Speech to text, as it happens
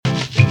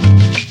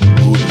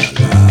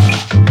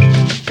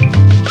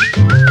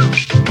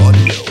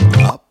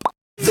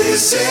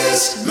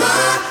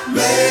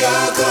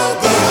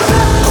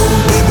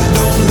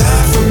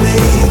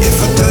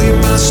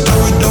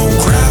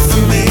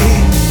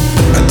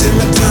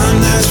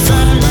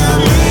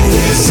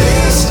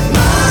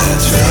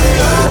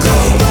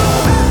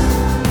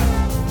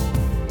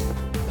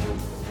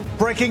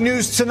Breaking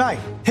news tonight.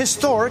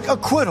 Historic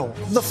acquittal.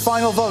 The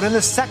final vote in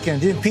the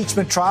second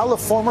impeachment trial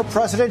of former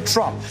President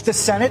Trump. The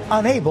Senate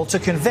unable to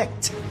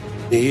convict.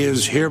 He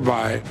is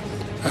hereby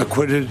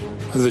acquitted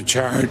of the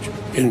charge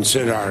in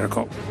said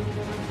article.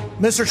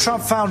 Mr.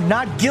 Trump found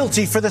not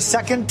guilty for the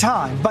second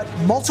time, but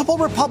multiple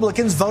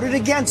Republicans voted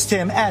against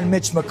him, and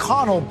Mitch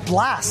McConnell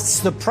blasts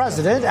the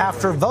president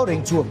after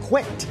voting to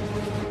acquit.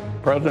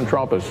 President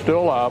Trump is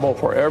still liable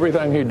for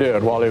everything he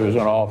did while he was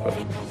in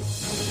office.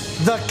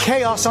 The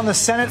chaos on the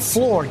Senate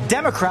floor.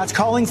 Democrats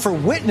calling for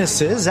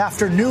witnesses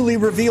after newly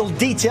revealed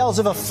details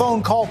of a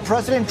phone call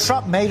President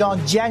Trump made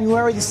on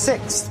January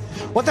 6th.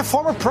 What the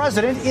former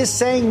president is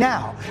saying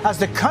now as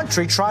the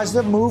country tries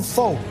to move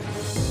forward.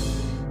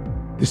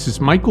 This is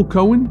Michael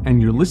Cohen,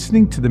 and you're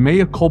listening to the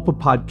Mea Culpa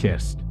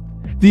podcast.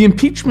 The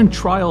impeachment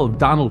trial of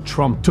Donald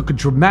Trump took a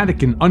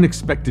dramatic and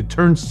unexpected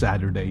turn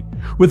Saturday,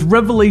 with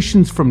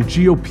revelations from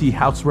GOP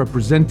House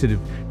Representative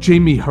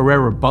Jaime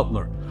Herrera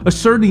Beutler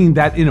asserting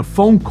that in a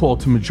phone call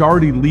to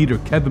Majority Leader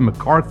Kevin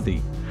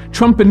McCarthy,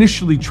 Trump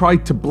initially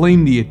tried to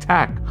blame the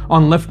attack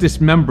on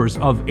leftist members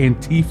of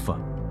Antifa.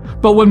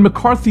 But when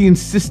McCarthy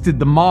insisted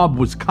the mob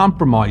was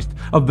compromised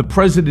of the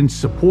president's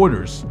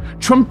supporters,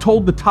 Trump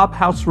told the top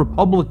House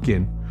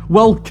Republican,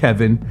 "Well,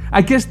 Kevin,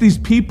 I guess these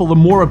people are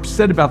more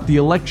upset about the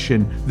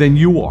election than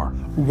you are."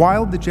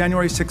 While the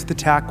January 6th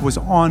attack was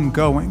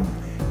ongoing,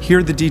 here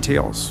are the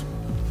details.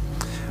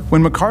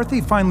 When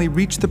McCarthy finally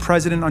reached the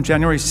president on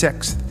January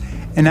 6th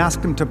and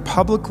asked him to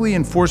publicly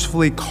and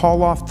forcefully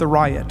call off the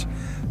riot,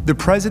 the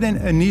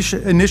president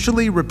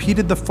initially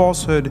repeated the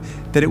falsehood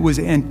that it was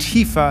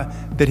Antifa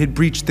that had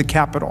breached the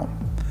Capitol.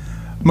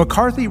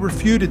 McCarthy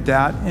refuted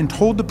that and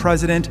told the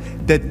president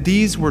that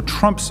these were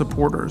Trump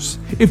supporters.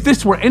 If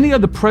this were any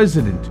other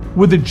president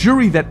with a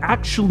jury that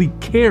actually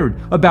cared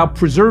about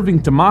preserving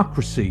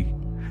democracy,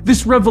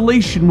 this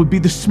revelation would be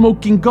the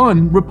smoking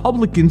gun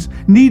Republicans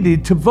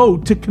needed to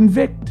vote to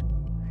convict.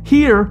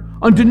 Here,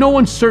 under no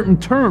uncertain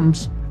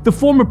terms, the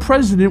former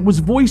president was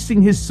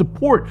voicing his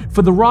support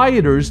for the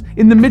rioters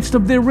in the midst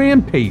of their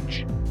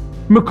rampage.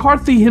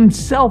 McCarthy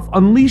himself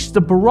unleashed a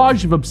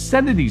barrage of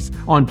obscenities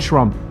on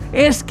Trump,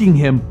 asking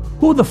him,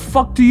 "Who the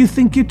fuck do you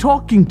think you're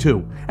talking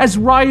to?" as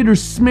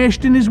rioters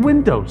smashed in his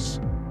windows.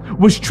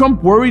 Was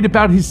Trump worried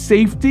about his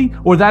safety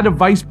or that of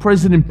Vice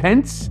President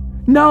Pence?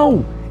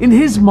 No. In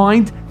his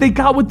mind, they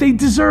got what they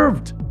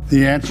deserved.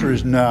 The answer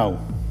is no.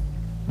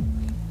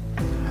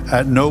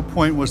 At no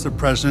point was the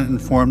president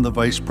informed the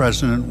vice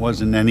president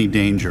was in any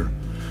danger,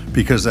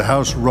 because the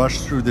House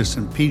rushed through this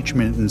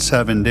impeachment in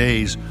 7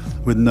 days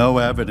with no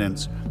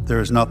evidence. There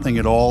is nothing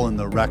at all in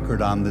the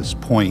record on this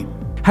point.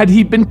 Had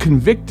he been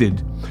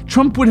convicted,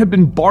 Trump would have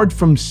been barred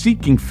from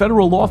seeking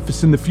federal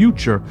office in the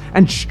future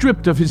and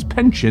stripped of his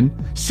pension,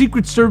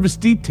 Secret Service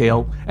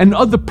detail, and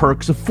other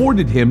perks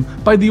afforded him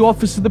by the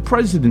office of the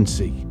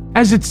presidency.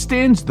 As it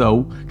stands,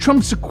 though,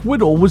 Trump's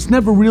acquittal was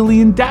never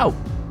really in doubt.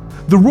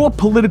 The raw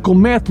political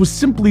math was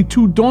simply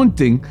too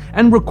daunting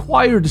and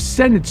required a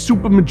Senate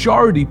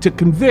supermajority to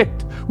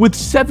convict, with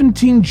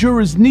 17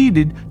 jurors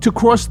needed to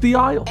cross the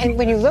aisle. And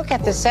when you look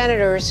at the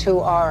senators who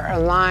are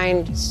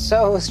aligned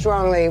so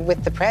strongly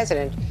with the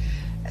president,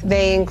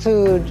 they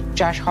include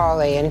Josh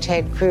Hawley and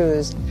Ted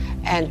Cruz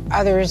and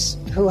others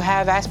who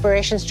have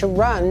aspirations to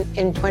run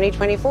in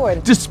 2024.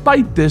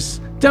 Despite this,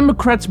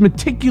 Democrats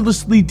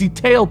meticulously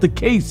detailed the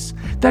case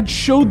that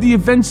showed the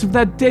events of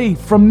that day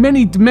from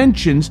many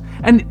dimensions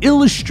and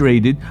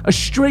illustrated a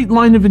straight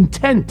line of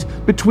intent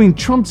between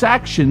Trump's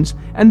actions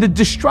and the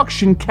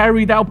destruction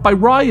carried out by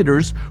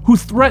rioters who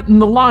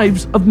threatened the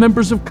lives of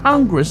members of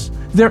Congress,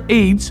 their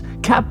aides,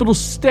 Capitol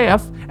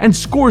staff, and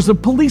scores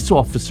of police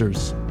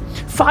officers.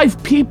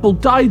 5 people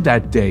died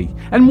that day,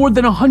 and more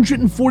than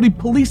 140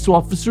 police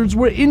officers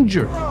were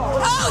injured.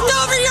 Out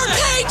over your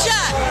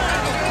paycheck!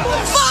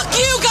 Fuck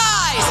you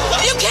guys!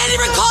 You can't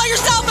even call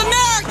yourself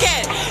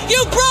American!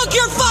 You broke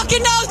your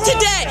fucking nose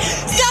today!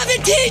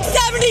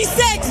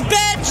 1776,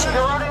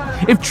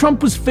 bitch! If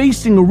Trump was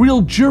facing a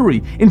real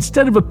jury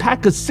instead of a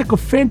pack of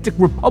sycophantic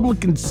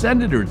Republican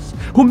senators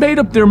who made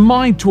up their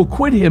mind to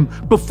acquit him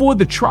before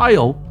the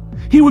trial,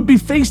 he would be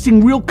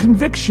facing real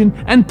conviction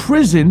and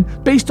prison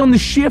based on the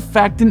sheer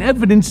fact and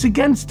evidence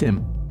against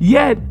him.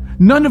 Yet,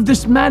 none of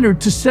this mattered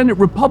to Senate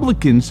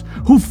Republicans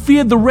who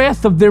feared the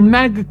wrath of their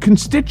MAGA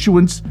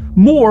constituents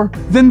more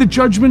than the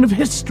judgment of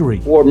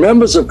history. Or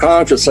members of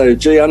Congress say,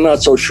 gee, I'm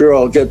not so sure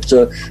I'll get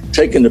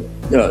taken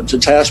to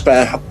task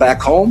back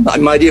home. I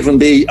might even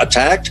be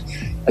attacked.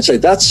 I'd say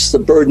that's the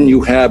burden you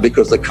have,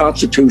 because the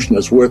Constitution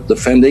is worth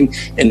defending,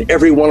 and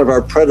every one of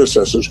our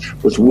predecessors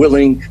was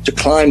willing to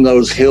climb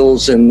those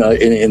hills in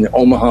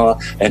Omaha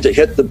and to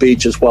hit the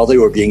beaches while they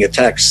were being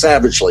attacked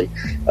savagely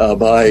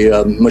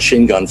by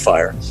machine gun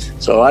fire.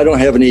 So I don't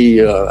have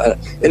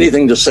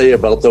anything to say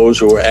about those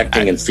who are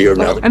acting in fear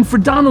now. And for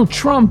Donald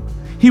Trump,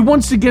 he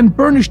once again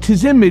burnished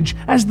his image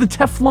as the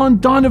Teflon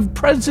Don of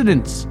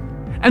presidents,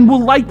 and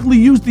will likely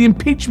use the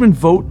impeachment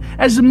vote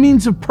as a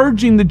means of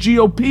purging the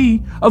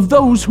GOP of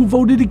those who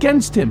voted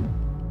against him.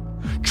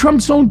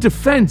 Trump's own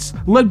defense,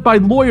 led by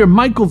lawyer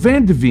Michael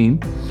Van de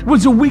Veen,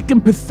 was a weak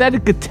and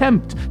pathetic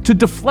attempt to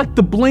deflect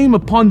the blame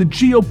upon the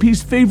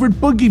GOP's favorite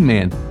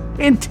boogeyman,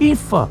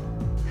 Antifa.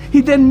 He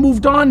then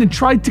moved on and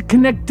tried to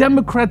connect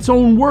Democrats'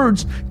 own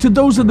words to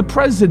those of the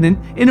president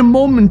in a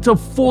moment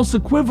of false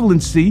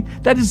equivalency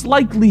that is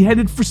likely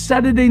headed for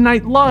Saturday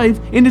Night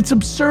Live in its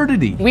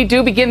absurdity. We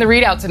do begin the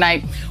readout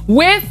tonight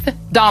with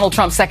Donald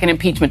Trump's second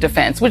impeachment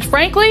defense, which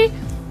frankly,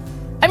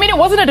 it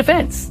wasn't a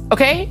defense,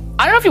 okay?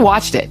 I don't know if you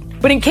watched it,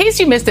 but in case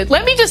you missed it,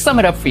 let me just sum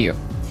it up for you.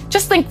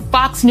 Just think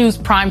Fox News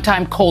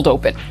Primetime Cold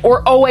Open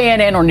or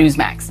OANN or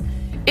Newsmax.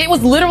 It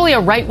was literally a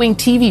right-wing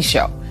TV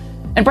show.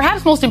 And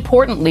perhaps most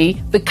importantly,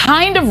 the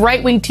kind of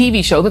right-wing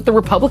TV show that the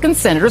Republican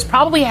senators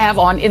probably have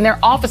on in their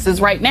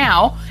offices right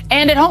now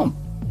and at home,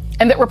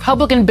 and that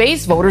Republican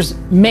base voters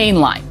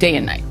mainline day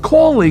and night.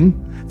 Calling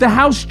the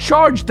House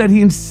charge that he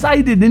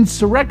incited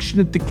insurrection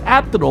at the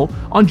Capitol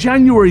on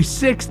January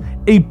 6th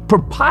a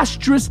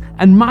preposterous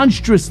and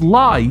monstrous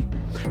lie,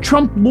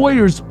 Trump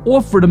lawyers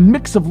offered a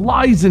mix of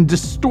lies and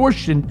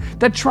distortion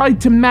that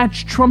tried to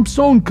match Trump's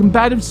own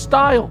combative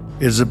style.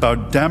 It is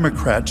about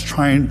Democrats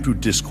trying to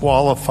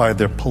disqualify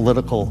their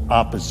political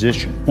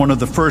opposition. One of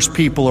the first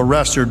people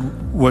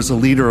arrested was a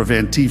leader of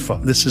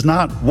Antifa. This is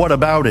not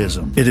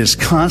whataboutism. It is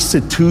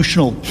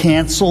constitutional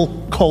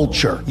cancel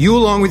culture. You,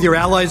 along with your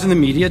allies in the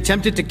media,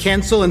 attempted to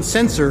cancel and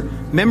censor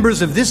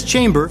members of this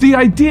chamber. The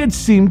idea, it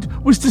seemed,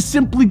 was to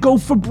simply go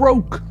for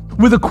broke.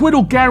 With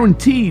acquittal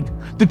guaranteed,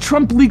 the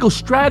Trump legal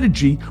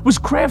strategy was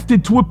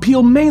crafted to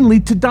appeal mainly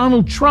to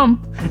Donald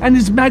Trump and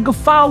his MAGA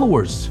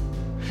followers.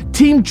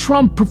 Team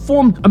Trump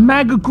performed a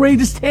MAGA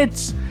greatest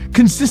hits,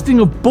 consisting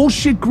of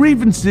bullshit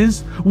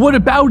grievances,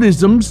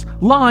 whataboutisms,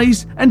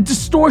 lies, and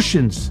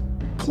distortions.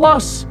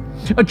 Plus,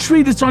 a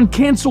treatise on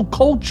cancel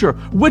culture,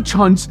 witch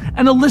hunts,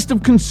 and a list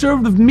of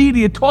conservative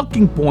media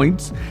talking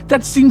points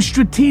that seemed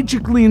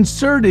strategically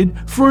inserted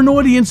for an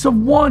audience of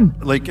one.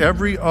 Like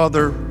every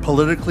other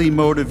politically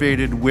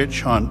motivated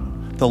witch hunt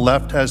the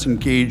left has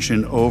engaged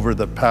in over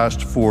the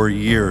past 4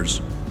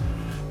 years,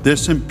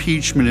 this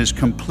impeachment is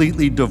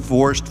completely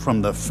divorced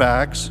from the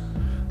facts,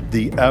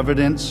 the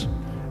evidence,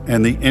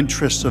 and the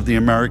interests of the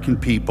American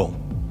people.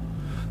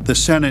 The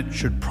Senate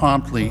should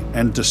promptly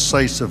and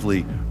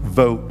decisively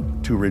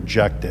vote to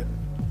reject it.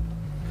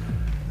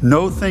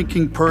 No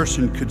thinking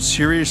person could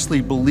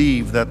seriously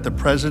believe that the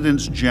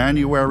president's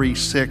January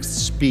 6th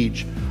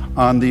speech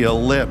on the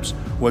ellipse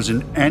was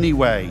in any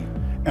way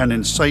an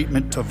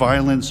incitement to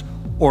violence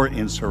or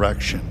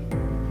insurrection.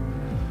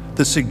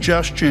 The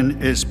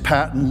suggestion is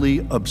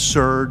patently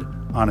absurd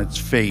on its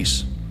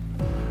face.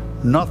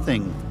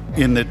 Nothing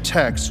in the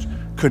text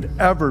could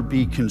ever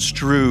be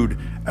construed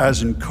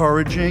as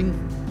encouraging,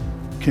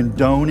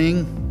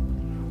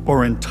 condoning,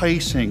 or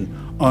enticing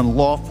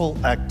unlawful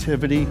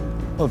activity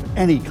of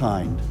any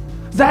kind.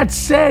 That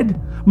said,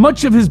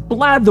 much of his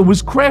blather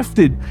was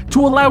crafted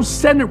to allow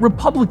Senate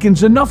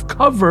Republicans enough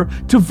cover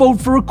to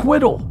vote for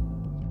acquittal.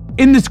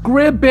 In this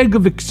grab bag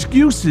of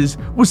excuses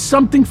was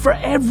something for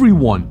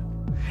everyone.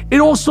 It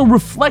also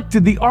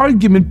reflected the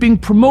argument being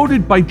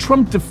promoted by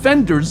Trump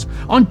defenders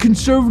on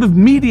conservative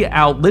media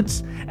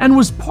outlets and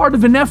was part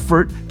of an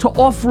effort to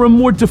offer a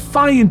more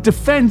defiant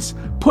defense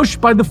pushed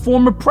by the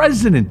former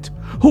president,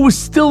 who was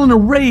still in a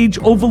rage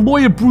over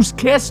lawyer Bruce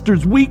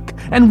Castor's weak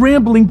and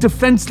rambling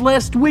defense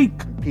last week.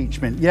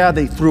 Impeachment, yeah,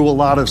 they threw a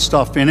lot of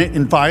stuff in it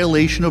in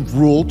violation of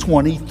Rule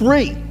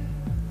 23.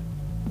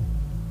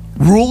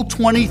 Rule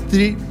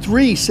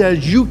 23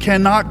 says you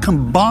cannot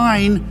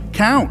combine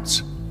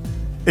counts.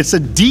 It's a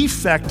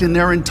defect in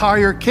their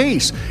entire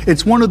case.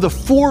 It's one of the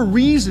 4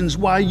 reasons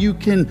why you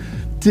can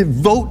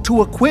vote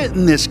to acquit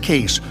in this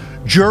case.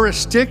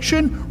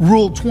 Jurisdiction,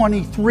 Rule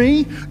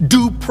 23,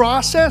 due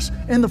process,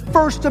 and the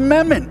First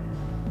Amendment.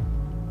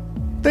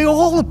 They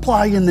all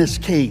apply in this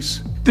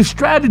case. The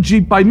strategy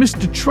by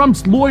Mr.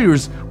 Trump's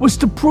lawyers was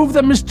to prove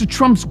that Mr.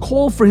 Trump's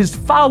call for his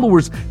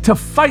followers to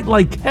fight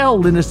like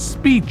hell in a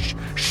speech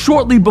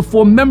shortly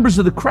before members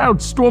of the crowd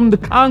stormed the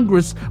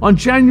Congress on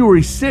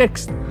January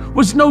 6th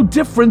was no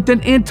different than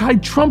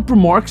anti-Trump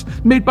remarks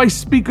made by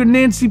Speaker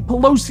Nancy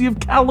Pelosi of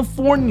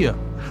California,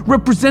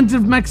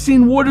 Representative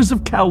Maxine Waters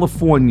of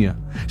California,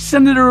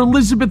 Senator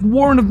Elizabeth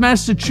Warren of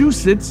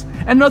Massachusetts,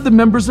 and other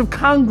members of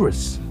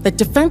Congress. The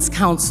defense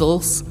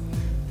counsels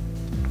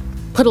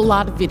put a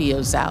lot of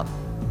videos out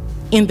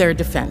in their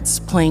defense,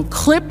 playing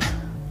clip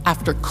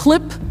after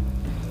clip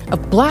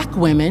of Black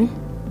women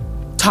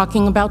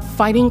talking about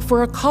fighting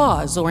for a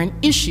cause or an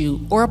issue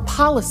or a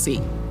policy.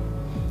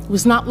 It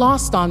was not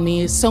lost on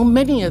me as so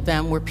many of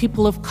them were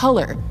people of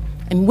color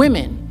and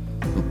women,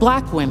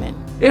 Black women.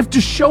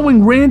 After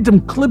showing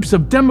random clips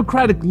of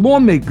Democratic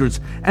lawmakers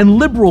and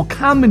liberal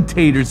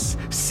commentators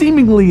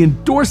seemingly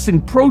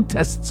endorsing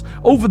protests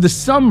over the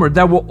summer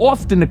that were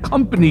often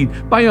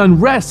accompanied by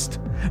unrest,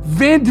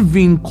 Van de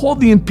Veen called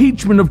the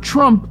impeachment of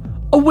Trump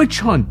a witch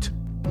hunt.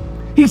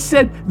 He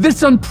said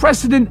this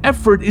unprecedented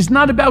effort is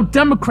not about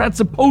Democrats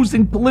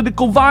opposing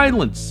political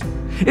violence.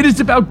 It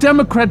is about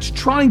Democrats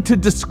trying to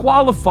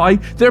disqualify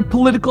their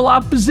political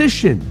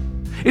opposition.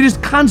 It is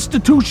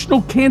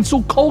constitutional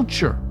cancel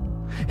culture.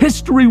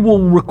 History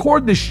will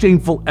record this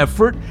shameful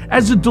effort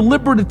as a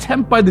deliberate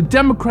attempt by the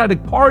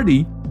Democratic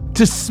Party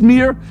to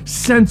smear,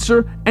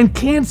 censor, and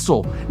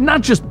cancel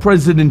not just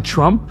President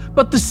Trump,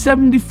 but the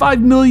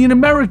 75 million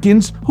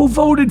Americans who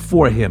voted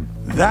for him.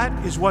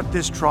 That is what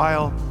this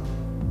trial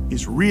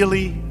is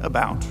really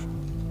about.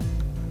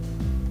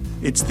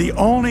 It's the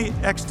only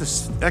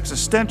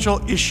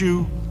existential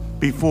issue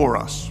before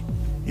us.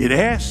 It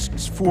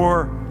asks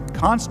for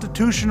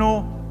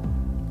constitutional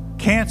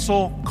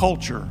cancel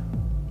culture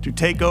to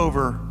take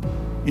over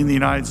in the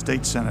United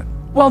States Senate.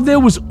 While there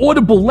was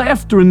audible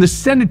laughter in the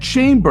Senate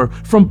chamber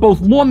from both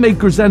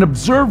lawmakers and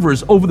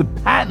observers over the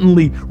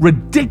patently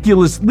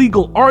ridiculous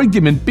legal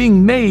argument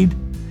being made,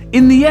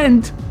 in the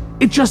end,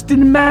 it just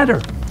didn't matter.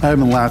 I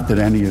haven't laughed at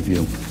any of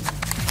you,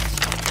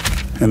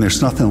 and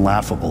there's nothing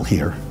laughable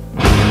here.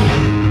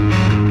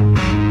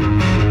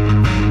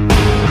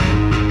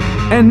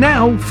 And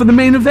now for the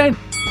main event.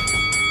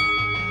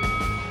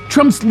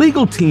 Trump's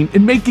legal team,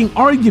 in making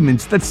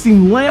arguments that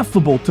seem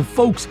laughable to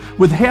folks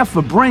with half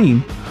a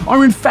brain,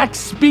 are in fact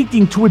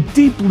speaking to a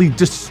deeply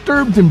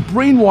disturbed and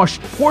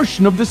brainwashed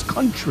portion of this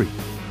country.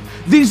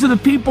 These are the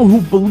people who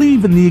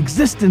believe in the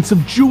existence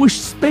of Jewish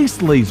space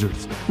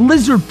lasers,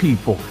 lizard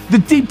people, the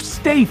deep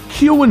state,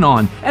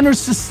 QAnon, and are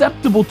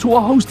susceptible to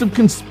a host of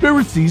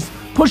conspiracies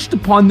pushed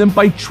upon them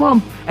by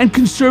Trump and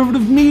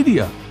conservative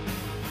media.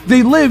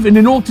 They live in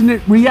an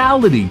alternate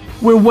reality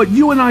where what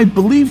you and I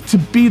believe to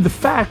be the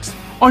facts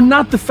are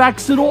not the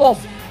facts at all.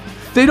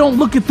 They don't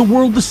look at the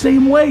world the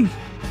same way.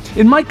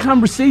 In my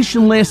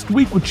conversation last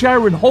week with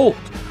Jared Holt,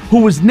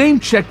 who was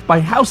name-checked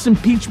by House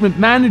impeachment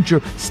manager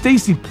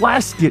Stacey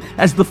Plaskett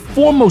as the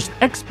foremost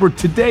expert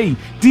today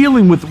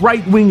dealing with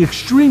right-wing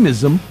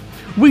extremism,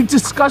 we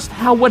discussed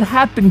how what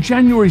happened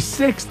January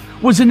 6th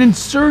was an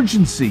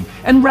insurgency,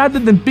 and rather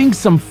than being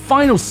some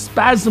final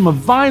spasm of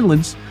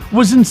violence,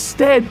 was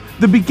instead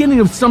the beginning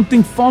of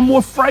something far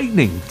more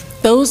frightening.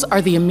 Those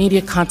are the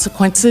immediate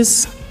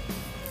consequences,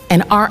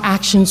 and our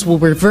actions will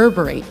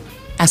reverberate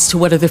as to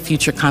what are the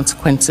future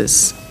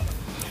consequences.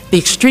 The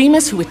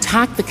extremists who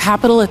attacked the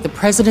Capitol at the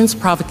president's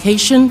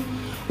provocation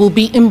will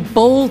be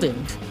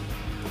emboldened.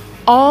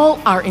 All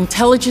our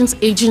intelligence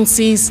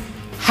agencies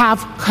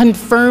have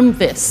confirmed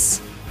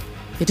this.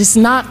 It is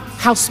not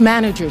House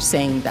managers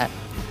saying that.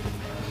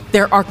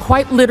 There are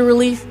quite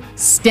literally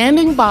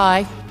standing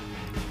by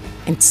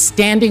and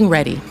standing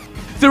ready.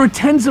 There are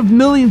tens of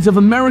millions of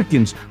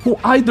Americans who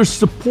either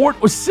support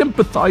or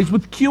sympathize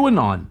with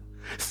QAnon.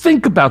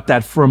 Think about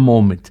that for a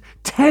moment.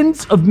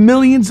 Tens of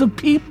millions of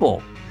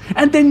people.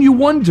 And then you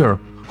wonder,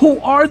 who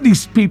are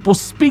these people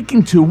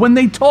speaking to when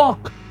they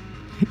talk?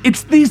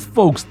 It's these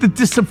folks, the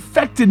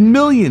disaffected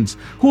millions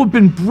who have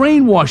been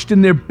brainwashed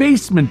in their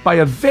basement by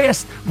a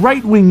vast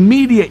right-wing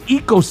media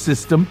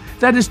ecosystem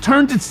that has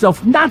turned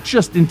itself not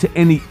just into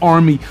any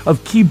army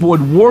of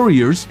keyboard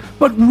warriors,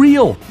 but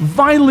real,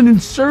 violent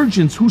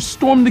insurgents who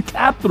stormed the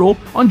Capitol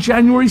on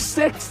January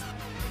 6th.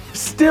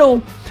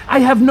 Still, I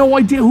have no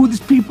idea who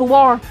these people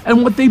are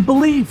and what they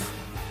believe.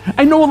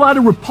 I know a lot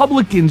of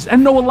Republicans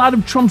and know a lot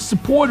of Trump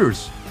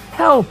supporters.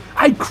 Hell,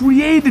 I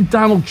created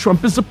Donald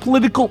Trump as a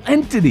political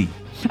entity.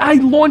 I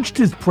launched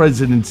his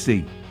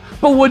presidency.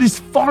 But what is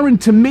foreign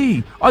to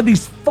me are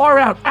these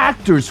far-out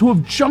actors who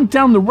have jumped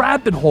down the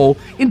rabbit hole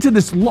into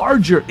this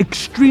larger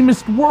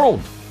extremist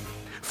world.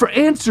 For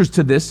answers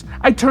to this,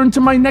 I turn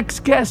to my next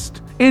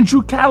guest,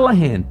 Andrew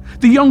Callahan,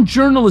 the young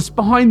journalist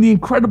behind the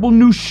incredible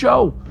new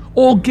show,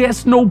 All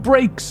Gas, No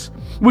Brakes,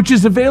 which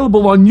is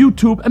available on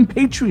YouTube and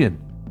Patreon.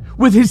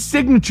 With his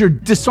signature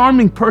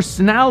disarming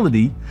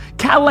personality,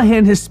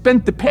 Callahan has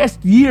spent the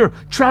past year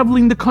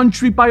traveling the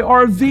country by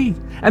RV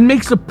and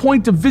makes a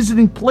point of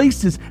visiting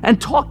places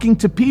and talking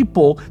to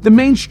people the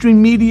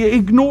mainstream media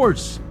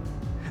ignores.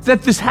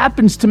 That this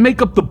happens to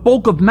make up the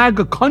bulk of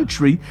MAGA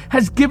country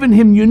has given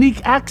him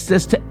unique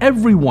access to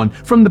everyone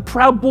from the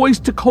Proud Boys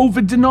to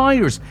COVID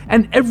deniers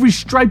and every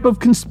stripe of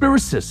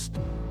conspiracist.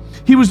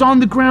 He was on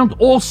the ground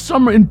all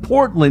summer in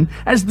Portland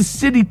as the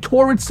city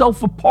tore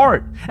itself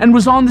apart and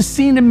was on the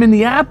scene in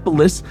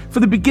Minneapolis for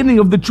the beginning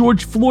of the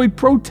George Floyd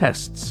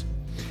protests.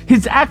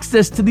 His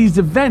access to these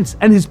events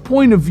and his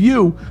point of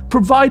view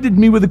provided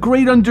me with a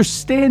great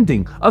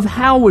understanding of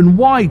how and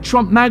why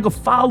Trump MAGA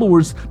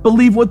followers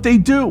believe what they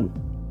do.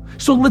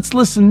 So let's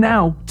listen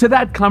now to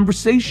that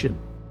conversation.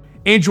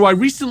 Andrew, I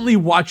recently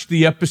watched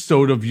the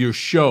episode of your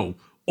show,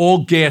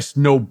 All Gas,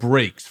 No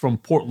Brakes, from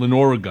Portland,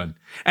 Oregon,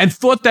 and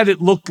thought that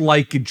it looked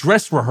like a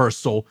dress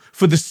rehearsal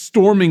for the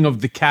storming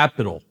of the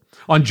Capitol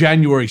on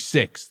January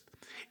 6th.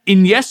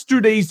 In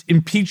yesterday's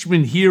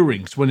impeachment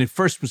hearings, when it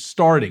first was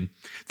starting,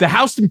 the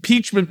House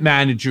impeachment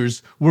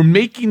managers were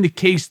making the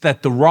case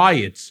that the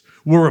riots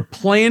were a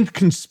planned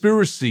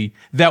conspiracy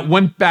that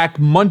went back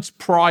months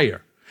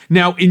prior.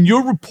 Now, in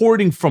your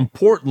reporting from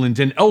Portland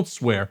and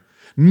elsewhere,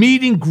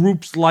 meeting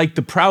groups like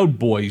the Proud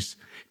Boys,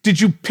 did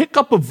you pick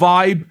up a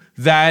vibe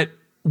that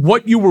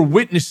what you were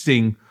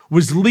witnessing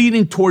was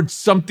leading towards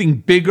something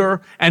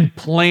bigger and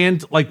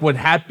planned like what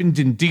happened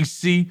in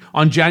D.C.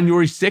 on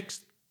January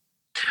 6th?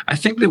 I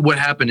think that what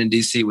happened in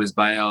D.C. was,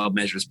 by all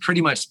measures,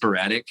 pretty much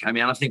sporadic. I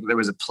mean, I don't think there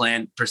was a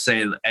plan per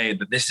se, hey,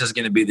 that this is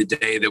going to be the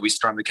day that we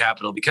storm the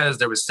Capitol, because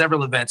there was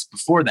several events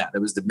before that.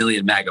 There was the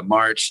Million MAGA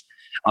March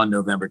on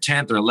November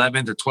 10th or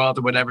 11th or 12th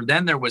or whatever.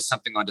 Then there was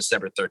something on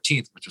December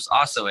 13th, which was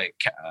also a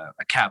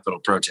Capitol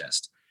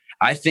protest.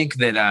 I think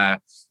that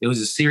it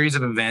was a series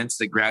of events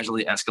that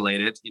gradually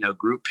escalated,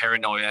 group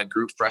paranoia,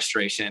 group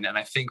frustration. And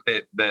I think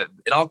that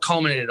it all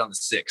culminated on the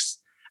 6th.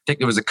 I think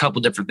there was a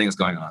couple different things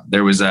going on.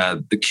 There was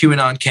the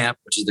QAnon camp,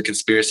 which is the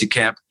conspiracy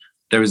camp.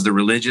 There was the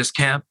religious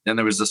camp. Then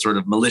there was the sort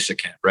of militia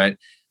camp, right?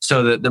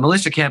 So the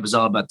militia camp is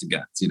all about the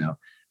guns.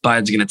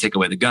 Biden's going to take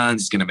away the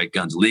guns. He's going to make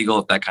guns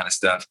illegal, that kind of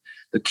stuff.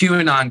 The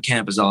QAnon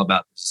camp is all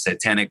about the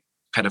satanic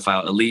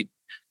pedophile elite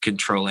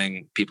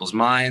controlling people's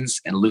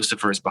minds, and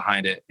Lucifer is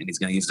behind it, and he's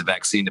going to use the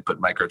vaccine to put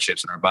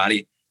microchips in our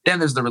body. Then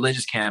there's the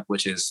religious camp,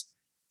 which is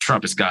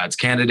Trump is God's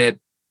candidate.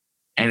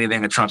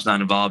 Anything that Trump's not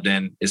involved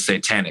in is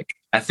satanic.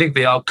 I think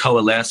they all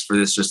coalesce for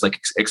this just like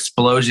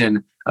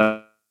explosion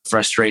of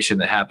frustration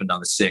that happened on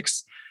the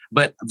 6th.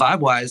 But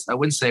vibe-wise, I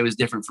wouldn't say it was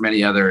different from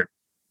any other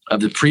of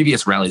the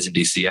previous rallies in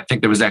D.C. I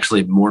think there was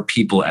actually more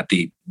people at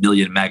the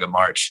Million MAGA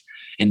March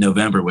in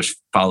November, which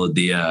followed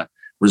the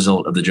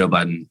result of the Joe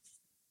Biden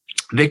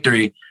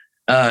victory.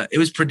 It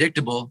was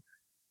predictable,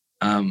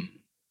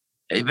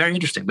 very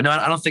interesting. But no,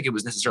 I don't think it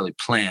was necessarily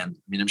planned.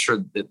 I mean, I'm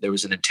sure that there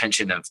was an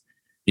intention of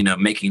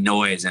making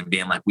noise and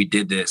being like, we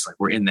did this, like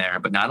we're in there.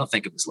 But no, I don't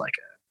think it was like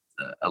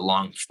a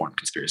long form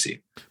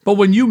conspiracy. But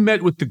when you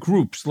met with the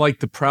groups like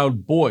the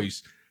Proud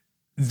Boys,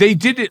 they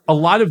did a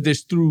lot of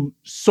this through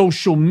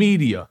social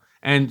media.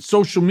 And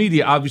social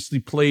media obviously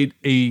played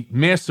a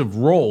massive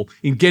role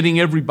in getting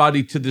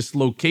everybody to this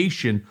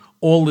location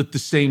all at the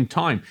same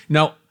time.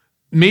 Now,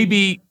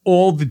 maybe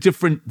all the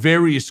different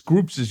various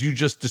groups, as you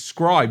just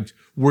described,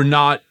 were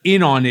not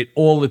in on it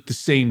all at the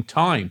same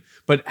time.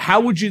 But how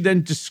would you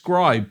then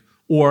describe,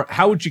 or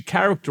how would you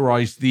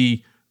characterize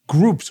the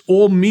groups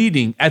all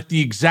meeting at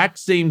the exact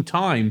same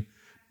time,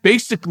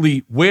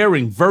 basically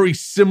wearing very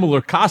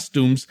similar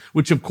costumes,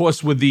 which of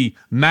course were the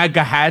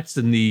MAGA hats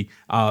and the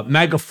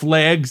MAGA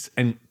flags,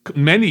 and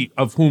many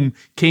of whom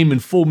came in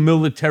full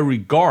military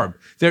garb?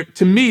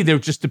 To me, there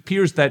just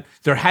appears that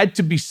there had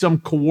to be some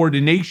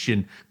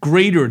coordination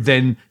greater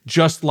than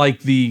just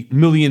like the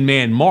Million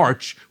Man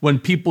March, when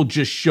people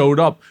just showed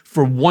up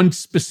for one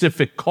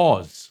specific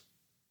cause.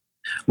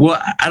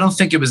 Well, I don't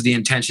think it was the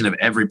intention of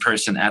every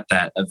person at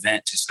that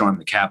event to storm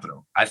the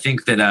Capitol. I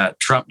think that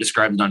Trump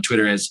described it on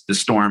Twitter as the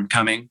storm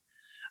coming.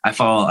 I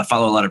follow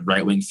a lot of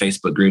right-wing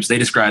Facebook groups. They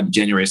described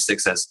January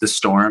 6th as the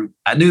storm.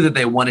 I knew that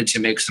they wanted to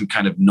make some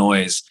kind of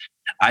noise.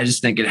 I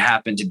just think it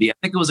happened to be, I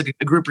think it was like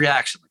a group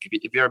reaction. Like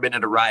if you've ever been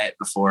at a riot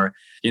before,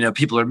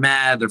 people are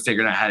mad, they're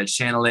figuring out how to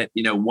channel it.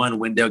 One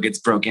window gets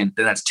broken,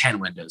 then that's 10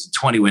 windows and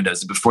 20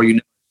 windows. And before you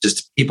know,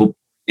 just people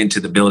into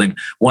the building,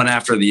 one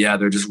after the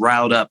other, just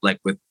riled up like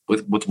with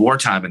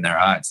wartime in their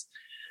eyes.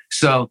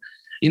 So,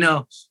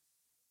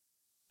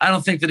 I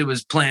don't think that it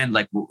was planned,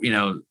 like,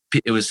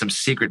 it was some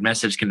secret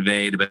message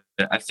conveyed, but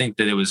I think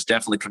that it was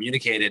definitely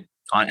communicated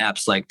on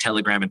apps like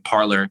Telegram and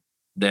Parler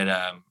that,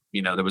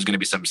 there was going to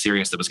be something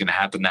serious that was going to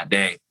happen that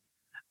day.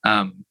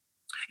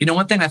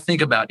 One thing I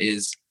think about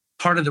is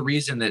part of the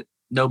reason that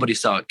nobody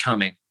saw it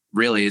coming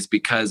really is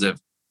because of,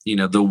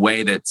 the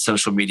way that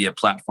social media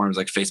platforms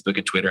like Facebook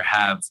and Twitter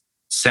have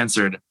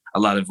censored a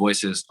lot of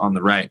voices on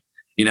the right.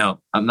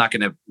 I'm not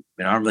going to,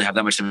 I don't really have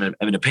that much of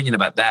an opinion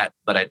about that,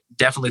 but I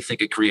definitely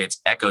think it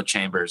creates echo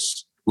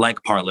chambers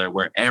like Parler,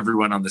 where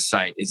everyone on the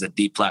site is a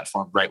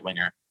deplatformed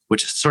right-winger,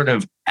 which sort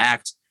of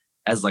act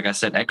as, like I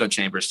said, echo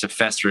chambers to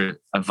fester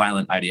a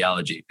violent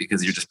ideology,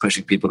 because you're just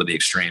pushing people to the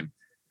extreme.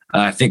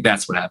 I think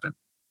that's what happened.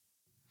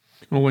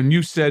 Well, when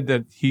you said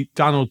that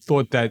Donald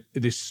thought that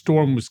this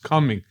storm was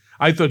coming,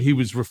 I thought he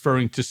was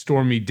referring to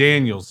Stormy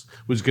Daniels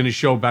was going to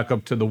show back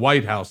up to the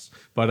White House,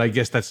 but I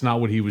guess that's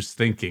not what he was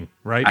thinking,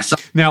 right? I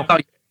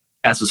thought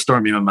that's what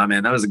Stormy, my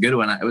man. That was a good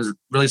one. It was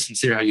really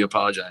sincere how you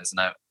apologized,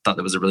 and I thought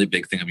that was a really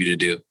big thing of you to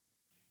do.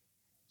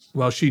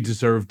 Well, she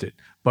deserved it.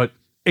 But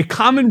a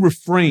common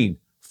refrain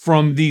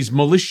from these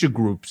militia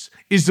groups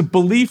is a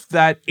belief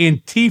that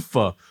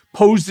Antifa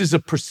poses a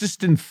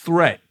persistent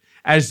threat,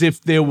 as if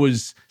there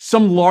was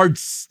some large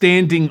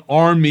standing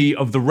army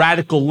of the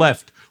radical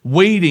left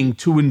waiting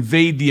to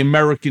invade the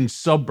American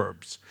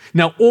suburbs.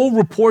 Now, all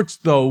reports,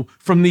 though,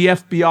 from the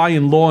FBI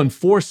and law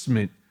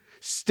enforcement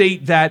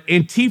state that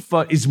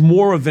Antifa is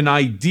more of an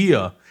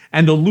idea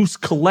and a loose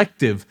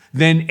collective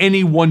than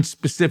any one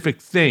specific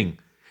thing.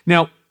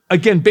 Now,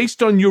 again,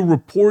 based on your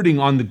reporting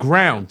on the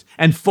ground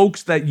and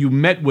folks that you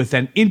met with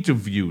and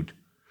interviewed,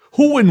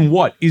 who and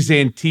what is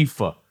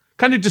Antifa?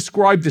 Kind of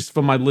describe this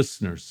for my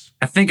listeners.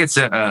 I think it's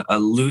a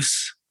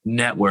loose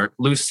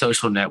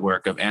social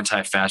network of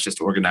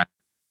anti-fascist organizers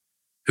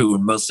who are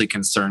mostly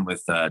concerned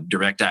with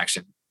direct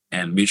action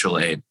and mutual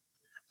aid.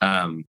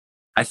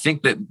 I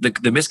think that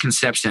the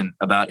misconception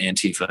about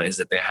Antifa is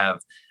that they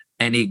have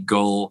any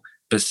goal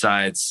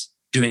besides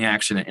doing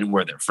action and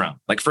where they're from.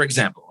 Like, for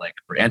example, like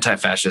for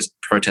anti-fascist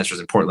protesters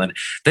in Portland,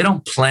 they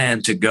don't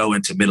plan to go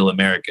into middle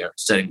America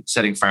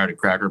setting fire to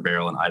Cracker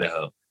Barrel in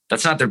Idaho.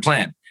 That's not their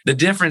plan. The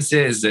difference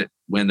is that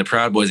when the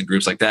Proud Boys and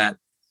groups like that,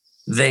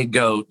 they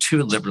go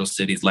to liberal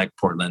cities like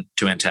Portland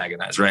to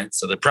antagonize, right?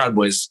 So the Proud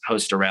Boys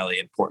host a rally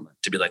in Portland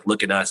to be like,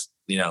 look at us,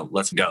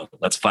 let's go,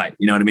 let's fight.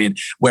 You know what I mean?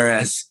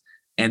 Whereas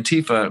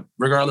Antifa,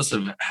 regardless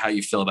of how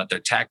you feel about their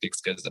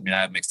tactics, because I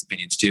have mixed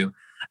opinions too,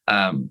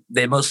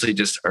 they mostly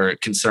just are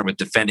concerned with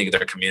defending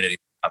their community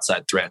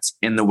outside threats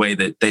in the way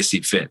that they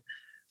see fit.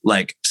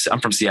 Like, I'm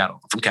from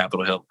Seattle, I'm from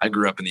Capitol Hill. I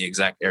grew up in the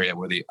exact area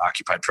where the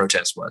Occupy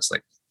protest was,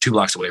 like 2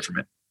 blocks away from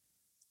it.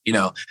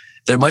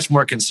 They're much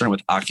more concerned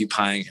with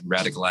occupying and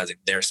radicalizing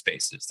their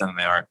spaces than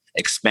they are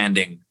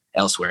expanding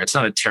elsewhere. It's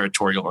not a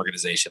territorial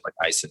organization like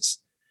ISIS.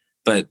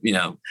 But,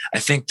 I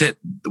think that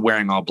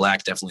wearing all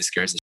black definitely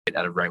scares the shit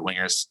out of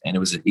right-wingers, and it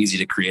was easy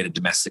to create a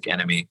domestic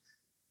enemy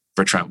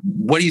for Trump.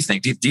 What do you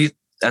think? Do you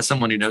as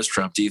someone who knows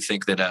Trump, do you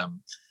think that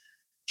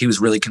he was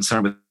really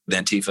concerned with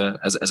Antifa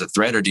as a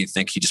threat, or do you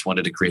think he just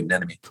wanted to create an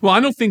enemy? Well, I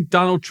don't think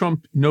Donald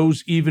Trump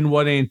knows even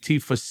what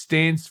Antifa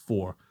stands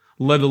for,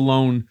 let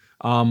alone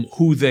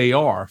who they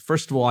are.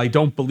 First of all, I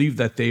don't believe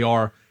that they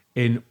are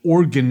an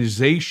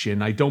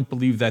organization. I don't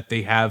believe that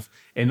they have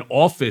an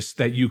office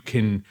that you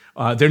can,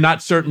 they're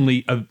not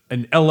certainly an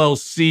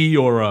LLC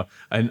or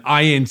an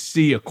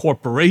INC, a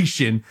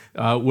corporation,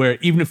 where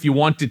even if you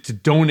wanted to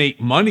donate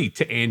money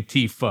to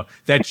Antifa,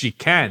 that you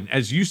can.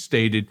 As you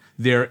stated,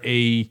 they're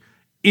a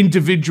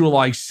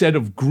individualized set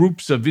of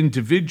groups of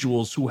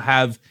individuals who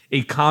have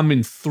a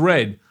common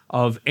thread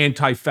of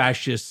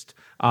anti-fascist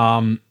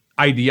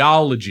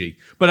ideology.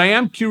 But I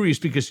am curious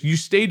because you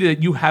stated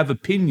that you have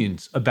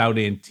opinions about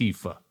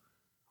Antifa.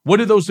 What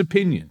are those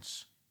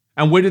opinions?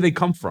 And where do they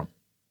come from?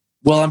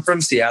 Well, I'm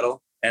from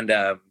Seattle, and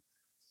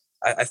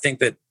I think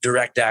that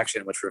direct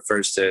action, which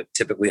refers to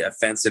typically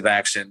offensive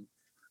action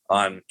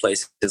on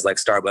places like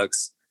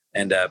Starbucks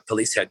and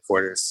police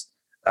headquarters,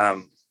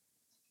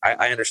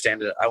 I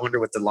understand it. I wonder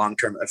what the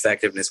long-term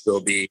effectiveness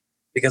will be,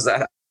 because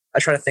I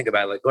try to think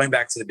about it, like going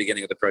back to the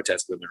beginning of the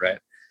protest movement, right?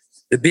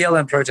 The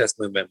BLM protest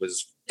movement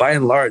was by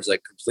and large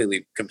like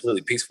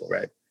completely peaceful,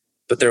 right?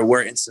 But there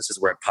were instances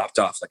where it popped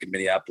off, like in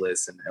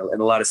Minneapolis and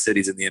a lot of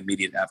cities in the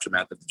immediate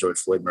aftermath of the George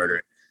Floyd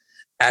murder.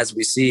 As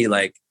we see,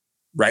 like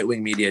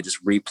right-wing media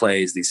just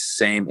replays these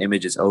same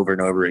images over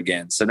and over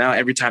again. So now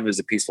every time there's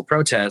a peaceful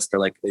protest,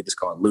 they just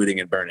call it looting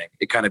and burning.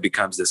 It kind of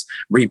becomes this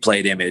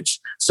replayed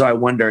image. So I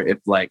wonder if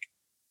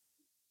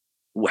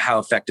how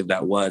effective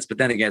that was. But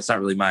then again, it's not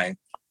really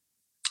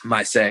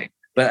my say.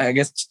 But I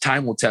guess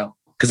time will tell.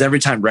 Because every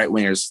time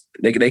right-wingers,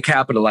 they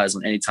capitalize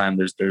on any time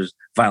there's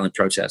violent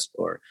protest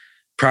or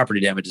property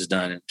damage is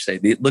done and say,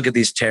 look at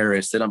these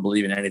terrorists, they don't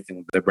believe in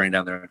anything, they're burning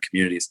down their own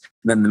communities.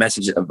 And then the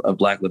message of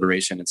Black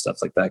liberation and stuff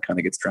like that kind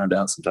of gets drowned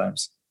out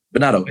sometimes, but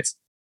not always.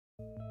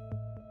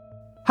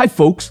 Hi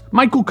folks,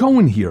 Michael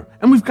Cohen here,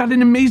 and we've got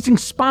an amazing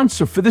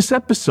sponsor for this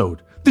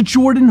episode, The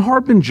Jordan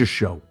Harbinger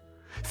Show.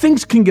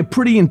 Things can get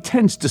pretty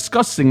intense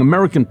discussing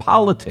American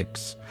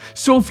politics.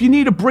 So if you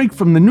need a break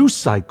from the news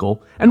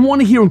cycle and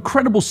want to hear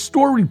incredible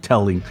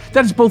storytelling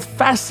that is both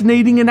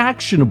fascinating and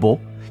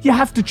actionable, you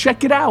have to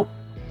check it out.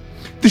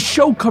 The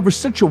show covers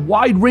such a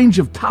wide range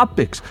of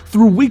topics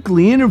through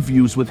weekly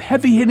interviews with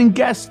heavy-hitting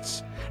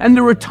guests, and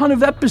there are a ton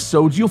of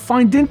episodes you'll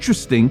find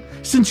interesting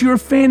since you're a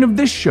fan of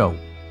this show.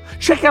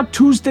 Check out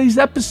Tuesday's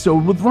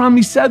episode with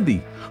Rami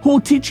Sethi, who will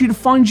teach you to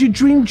find your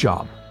dream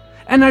job.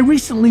 And I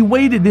recently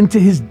waded into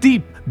his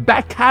deep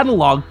back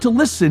catalog to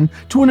listen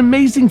to an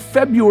amazing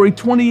February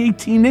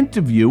 2018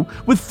 interview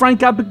with Frank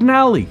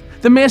Abagnale,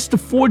 the master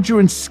forger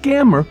and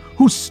scammer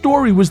whose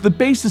story was the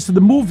basis of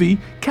the movie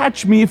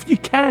Catch Me If You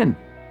Can.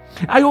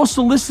 I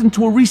also listened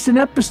to a recent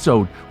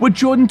episode where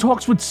Jordan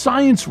talks with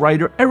science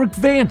writer Eric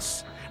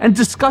Vance and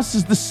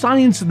discusses the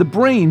science of the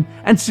brain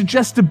and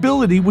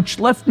suggestibility, which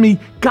left me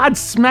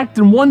godsmacked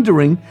and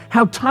wondering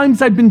how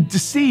times I've been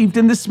deceived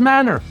in this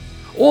manner.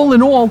 All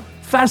in all,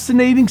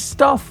 fascinating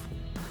stuff.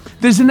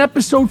 There's an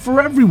episode for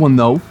everyone,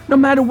 though, no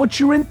matter what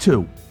you're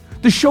into.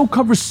 The show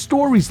covers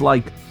stories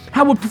like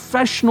how a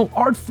professional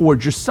art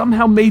forger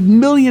somehow made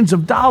millions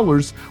of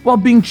dollars while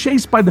being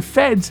chased by the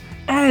feds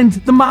and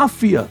the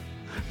mafia.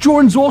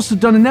 Jordan's also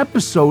done an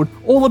episode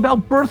all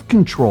about birth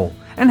control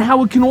and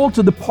how it can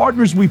alter the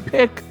partners we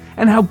pick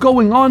and how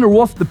going on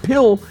or off the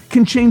pill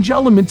can change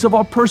elements of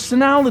our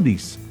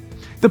personalities.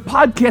 The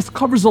podcast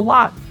covers a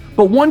lot,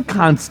 but one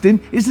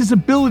constant is his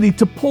ability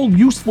to pull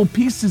useful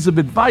pieces of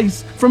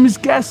advice from his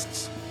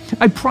guests.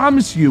 I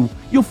promise you'll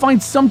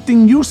find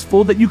something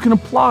useful that you can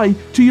apply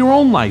to your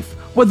own life,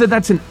 whether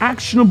that's an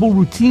actionable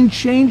routine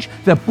change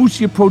that boosts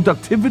your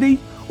productivity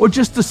or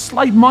just a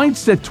slight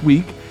mindset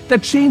tweak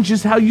that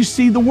changes how you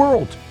see the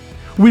world.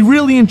 We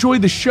really enjoy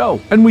the show,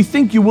 and we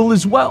think you will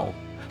as well.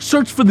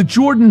 Search for The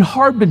Jordan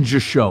Harbinger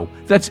Show.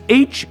 That's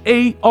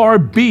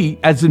HARB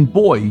as in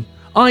boy,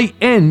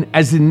 IN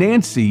as in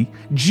Nancy,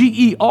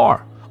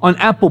 GER on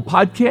Apple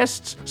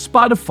Podcasts,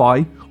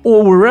 Spotify,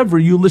 or wherever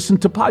you listen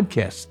to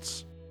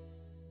podcasts.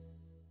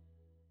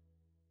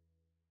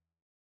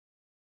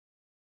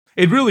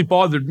 It really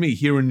bothered me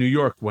here in New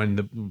York when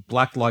the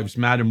Black Lives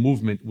Matter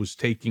movement was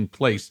taking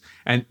place.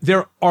 And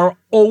there are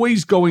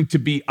always going to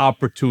be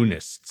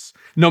opportunists,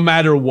 no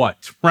matter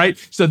what,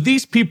 right? So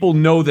these people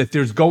know that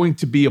there's going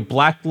to be a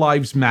Black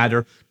Lives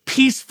Matter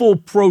peaceful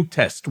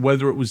protest,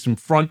 whether it was in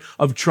front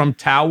of Trump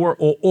Tower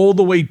or all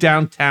the way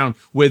downtown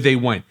where they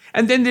went.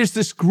 And then there's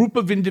this group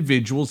of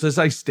individuals, as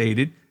I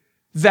stated,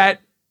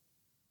 that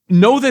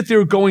know that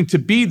they're going to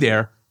be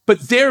there,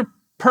 but their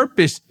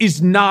purpose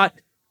is not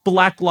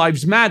Black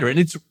Lives Matter. And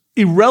it's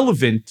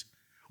irrelevant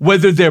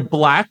whether they're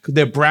black,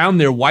 they're brown,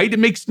 they're white. It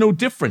makes no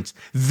difference.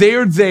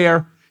 They're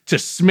there to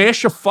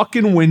smash a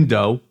fucking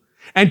window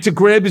and to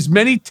grab as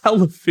many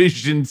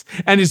televisions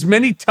and as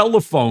many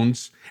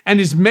telephones and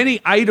as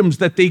many items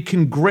that they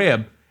can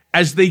grab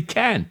as they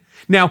can.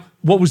 Now,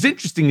 what was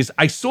interesting is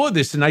I saw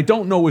this, and I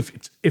don't know if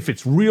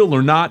it's real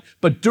or not,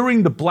 but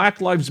during the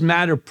Black Lives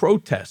Matter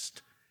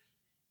protest,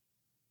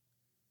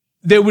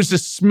 there was a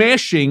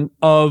smashing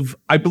of,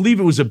 I believe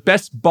it was a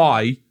Best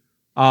Buy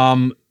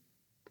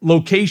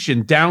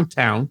location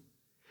downtown,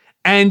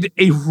 and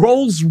a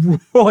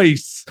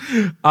Rolls-Royce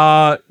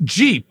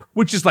Jeep,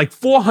 which is like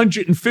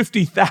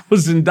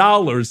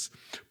 $450,000,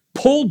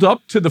 pulled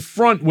up to the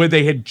front where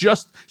they had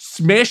just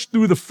smashed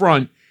through the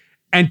front,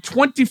 and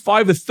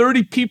 25 or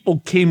 30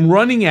 people came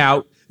running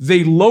out.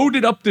 They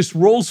loaded up this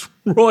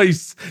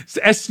Rolls-Royce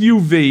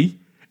SUV,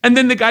 and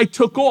then the guy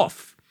took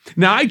off.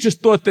 Now, I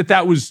just thought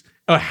that was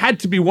had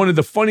to be one of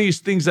the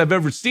funniest things I've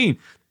ever seen.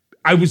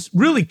 I was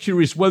really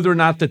curious whether or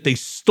not that they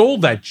stole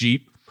that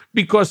Jeep,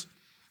 because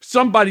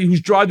somebody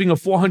who's driving a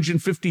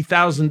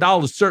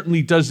 $450,000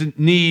 certainly doesn't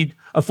need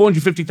a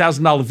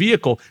 $450,000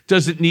 vehicle,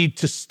 doesn't need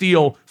to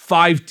steal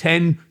 5,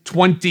 10,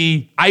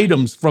 20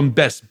 items from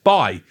Best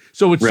Buy.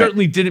 So it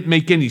certainly didn't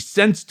make any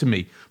sense to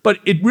me. But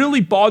it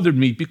really bothered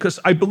me because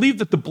I believe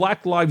that the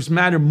Black Lives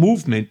Matter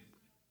movement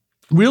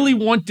really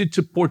wanted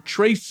to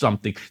portray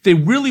something. They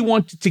really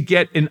wanted to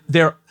get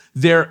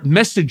their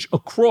message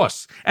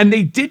across, and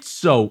they did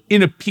so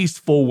in a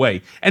peaceful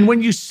way. And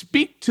when you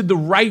speak to the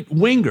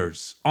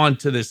right-wingers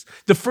onto this,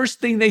 the first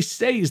thing they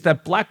say is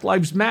that Black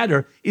Lives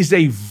Matter is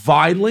a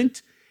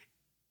violent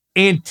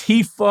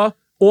Antifa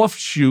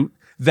offshoot,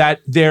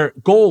 that their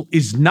goal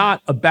is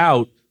not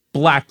about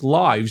Black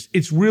lives.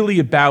 It's really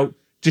about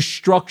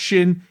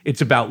destruction.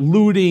 It's about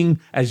looting,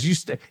 as you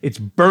say. It's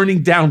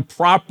burning down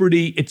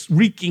property. It's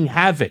wreaking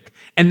havoc.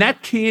 And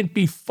that can't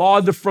be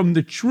farther from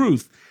the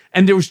truth.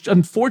 And there was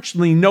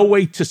unfortunately no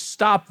way to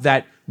stop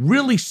that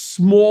really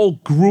small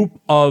group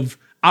of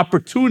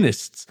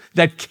opportunists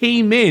that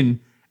came in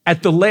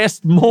at the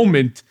last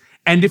moment.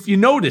 And if you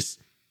notice,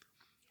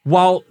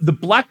 while the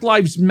Black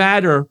Lives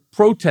Matter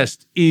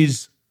protest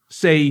is,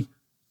 say,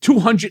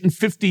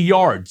 250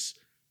 yards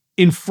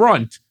in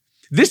front,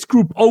 this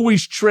group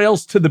always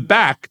trails to the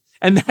back,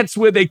 and that's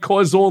where they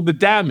cause all the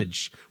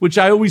damage, which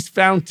I always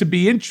found to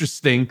be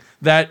interesting,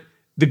 that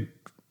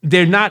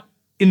they're not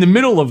in the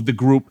middle of the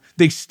group.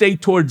 They stay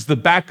towards the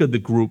back of the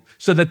group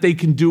so that they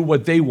can do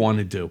what they want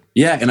to do.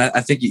 Yeah, and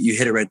I think you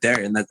hit it right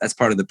there. And that's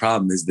part of the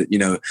problem is that,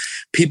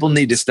 people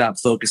need to stop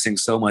focusing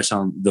so much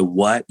on the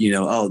what,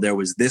 there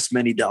was this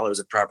many dollars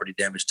of property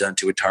damage done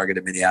to a Target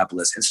in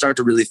Minneapolis, and start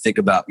to really think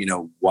about,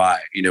 why,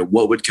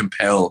 what would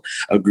compel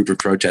a group of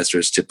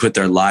protesters to put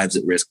their lives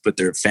at risk, put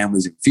their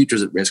families and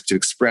futures at risk to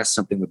express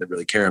something that they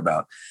really care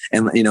about.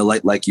 And,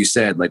 like you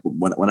said, like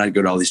when I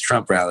go to all these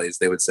Trump rallies,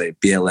 they would say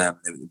BLM,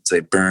 they would say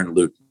burn,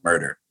 loot,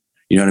 murder.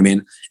 You know what I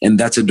mean? And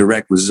that's a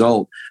direct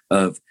result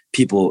of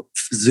people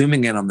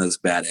zooming in on those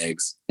bad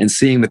eggs and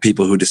seeing the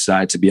people who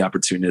decide to be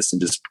opportunists and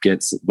just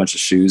get a bunch of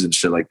shoes and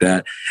shit like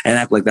that and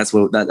act like that's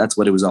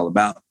what it was all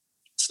about.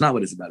 It's not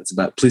what it's about. It's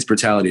about police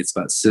brutality. It's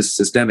about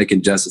systemic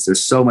injustice.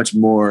 There's so much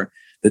more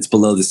that's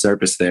below the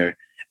surface there.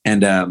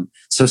 And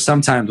so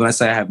sometimes when I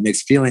say I have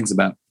mixed feelings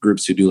about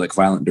groups who do like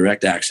violent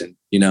direct action,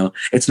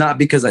 it's not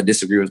because I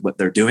disagree with what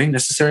they're doing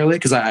necessarily,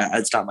 because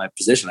it's not my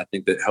position. I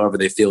think that however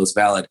they feel is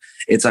valid.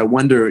 It's, I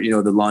wonder,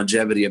 the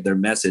longevity of their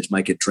message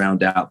might get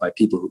drowned out by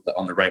people who,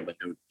 on the right wing,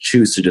 who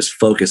choose to just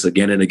focus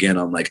again and again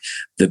on like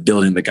the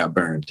building that got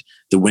burned,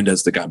 the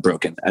windows that got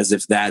broken, as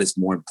if that is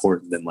more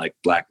important than like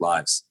Black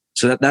lives.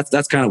 So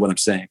that's kind of what I'm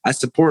saying. I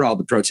support all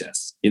the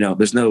protests. I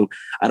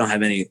don't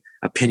have any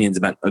opinions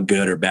about a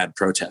good or bad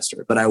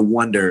protester, but I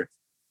wonder,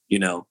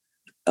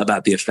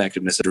 about the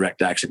effectiveness of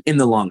direct action in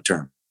the long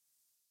term.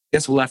 I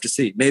guess we'll have to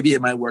see. Maybe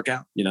it might work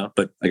out,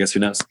 but I guess who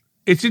knows?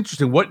 It's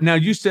interesting. Now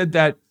you said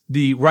that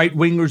the right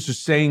wingers are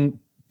saying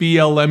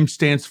BLM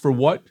stands for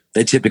what?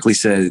 They typically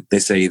say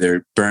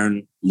either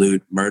burn,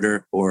 loot,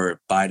 murder, or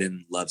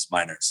Biden loves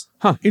minors.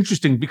 Huh.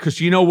 Interesting, because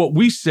you know what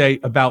we say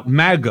about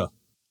MAGA.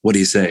 What do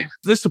you say?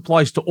 This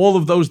applies to all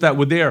of those that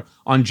were there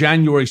on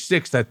January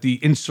 6th at the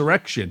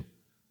insurrection.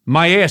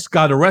 My ass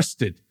got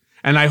arrested.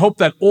 And I hope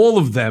that all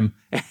of them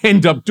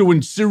end up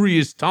doing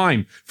serious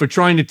time for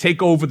trying to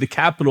take over the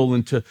Capitol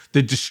into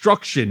the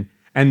destruction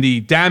and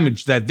the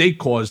damage that they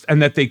caused and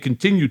that they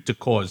continue to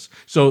cause.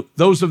 So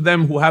those of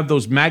them who have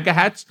those MAGA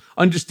hats,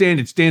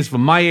 understand it stands for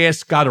my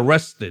ass got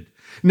arrested.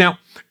 Now,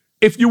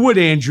 if you would,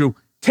 Andrew,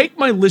 Take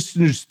my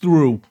listeners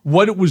through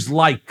what it was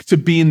like to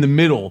be in the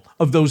middle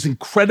of those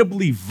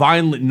incredibly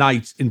violent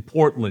nights in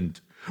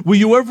Portland. Were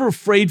you ever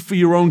afraid for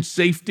your own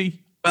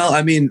safety? Well,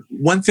 I mean,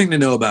 one thing to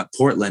know about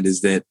Portland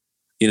is that,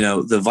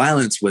 the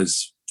violence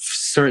was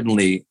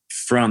certainly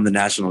from the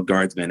National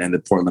Guardsmen and the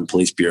Portland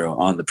Police Bureau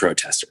on the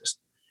protesters.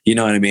 You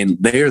know what I mean?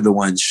 They're the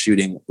ones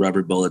shooting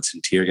rubber bullets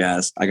and tear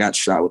gas. I got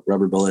shot with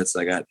rubber bullets.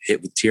 I got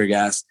hit with tear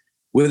gas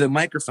with a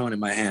microphone in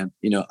my hand,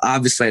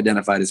 obviously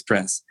identified as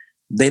press.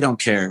 They don't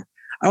care.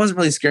 I wasn't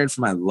really scared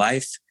for my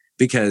life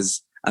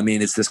because,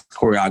 it's this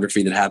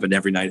choreography that happened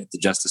every night at the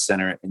Justice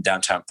Center in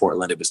downtown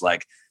Portland. It was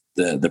like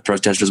the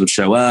protesters would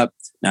show up,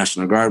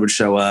 National Guard would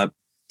show up,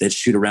 they'd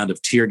shoot a round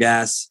of tear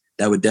gas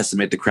that would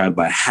decimate the crowd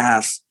by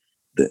half.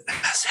 The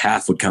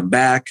half would come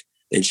back.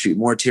 They'd shoot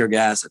more tear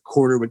gas. A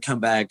quarter would come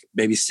back,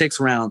 maybe 6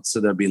 rounds.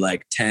 So there'd be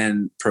like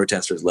 10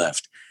 protesters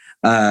left.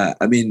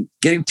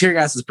 Getting tear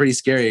gas is pretty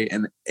scary.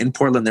 And in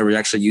Portland, they were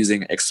actually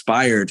using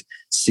expired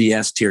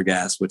CS tear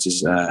gas, which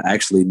is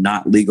actually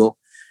not legal.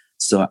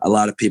 So a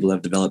lot of people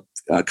have developed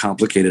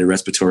complicated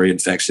respiratory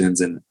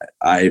infections. And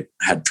I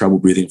had trouble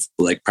breathing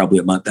for like probably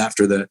a month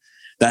after that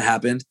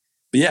happened.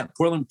 But yeah,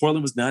 Portland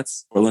was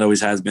nuts. Portland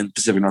always has been.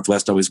 Pacific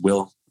Northwest always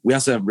will. We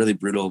also have really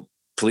brutal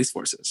police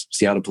forces.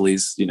 Seattle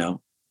police,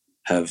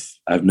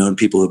 I've known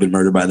people who've been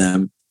murdered by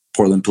them.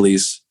 Portland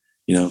police,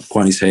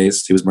 Quantice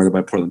Hayes, he was murdered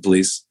by Portland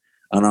police,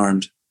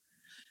 unarmed.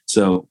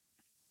 So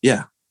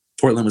yeah,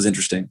 Portland was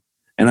interesting.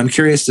 And I'm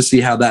curious to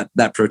see how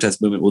that protest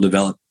movement will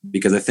develop,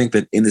 because I think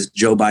that in this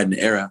Joe Biden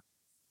era,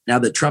 now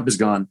that Trump is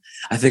gone,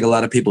 I think a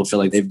lot of people feel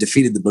like they've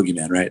defeated the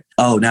boogeyman, right?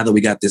 Oh, now that we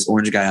got this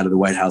orange guy out of the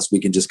White House, we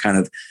can just kind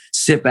of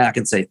sit back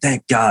and say,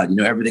 thank God,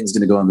 everything's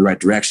going to go in the right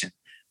direction.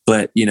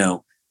 But,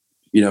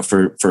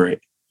 for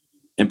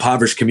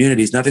impoverished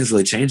communities, nothing's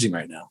really changing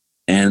right now.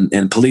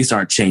 And police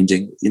aren't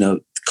changing.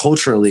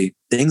 Culturally,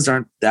 things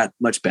aren't that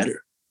much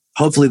better.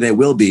 Hopefully they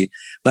will be.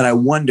 But I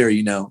wonder,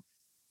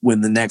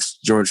 when the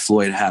next George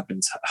Floyd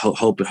happens,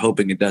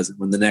 hoping it doesn't,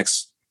 when the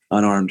next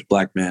unarmed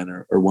black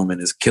man or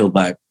woman is killed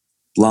by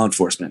law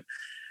enforcement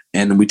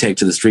and we take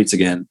to the streets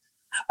again,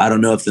 I don't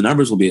know if the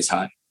numbers will be as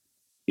high.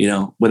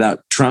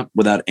 Without Trump,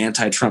 without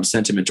anti-Trump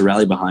sentiment to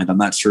rally behind, I'm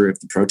not sure if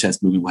the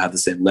protest movement will have the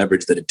same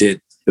leverage that it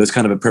did. It was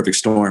kind of a perfect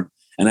storm.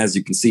 And as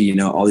you can see,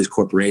 all these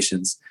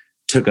corporations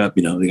took up,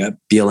 they got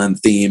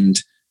BLM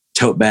themed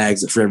tote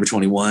bags at Forever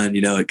 21.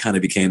 It kind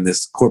of became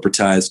this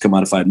corporatized,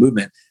 commodified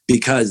movement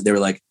because they were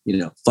like,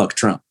 fuck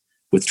Trump.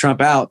 With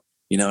Trump out,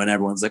 and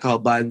everyone's like, oh,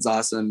 Biden's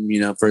awesome,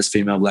 first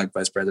female black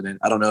vice president.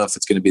 I don't know if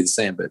it's going to be the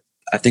same, but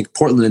I think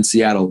Portland and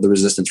Seattle, the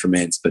resistance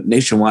remains. But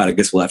nationwide, I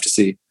guess we'll have to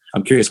see.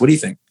 I'm curious. What do you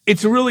think?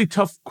 It's a really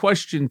tough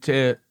question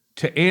to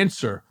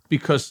answer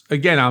because,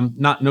 again, I'm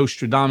not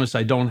Nostradamus.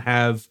 I don't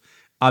have,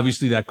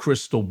 obviously, that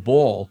crystal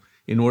ball.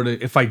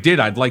 If I did,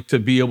 I'd like to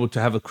be able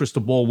to have a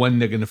crystal ball when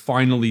they're going to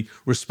finally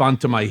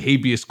respond to my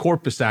habeas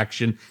corpus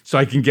action so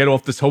I can get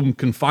off this home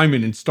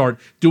confinement and start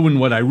doing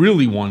what I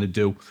really want to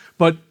do.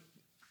 But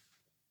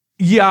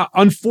yeah,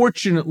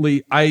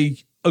 unfortunately, I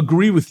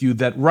agree with you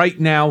that right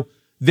now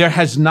there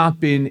has not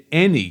been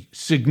any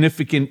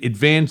significant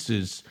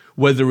advances,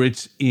 whether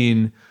it's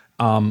in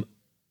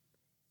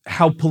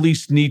how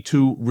police need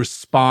to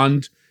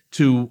respond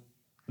to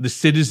the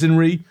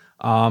citizenry.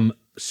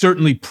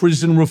 Certainly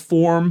prison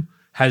reform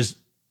has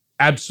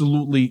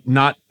absolutely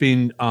not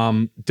been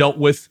dealt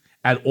with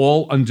at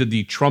all under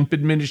the Trump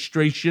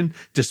administration,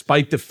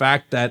 despite the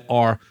fact that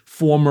our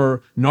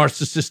former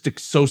narcissistic,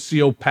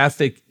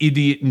 sociopathic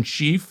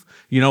idiot-in-chief,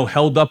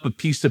 held up a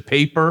piece of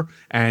paper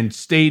and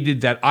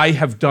stated that I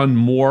have done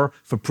more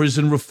for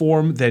prison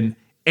reform than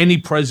any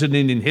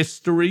president in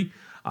history,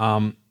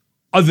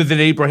 other than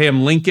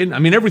Abraham Lincoln. I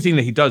mean, everything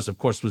that he does, of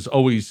course, was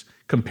always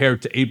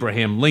compared to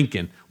Abraham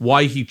Lincoln.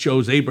 Why he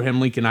chose Abraham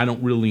Lincoln, I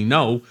don't really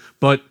know,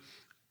 but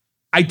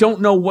I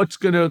don't know what's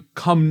going to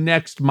come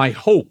next. My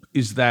hope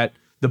is that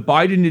the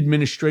Biden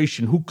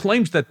administration, who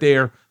claims that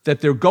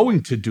they're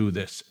going to do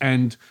this,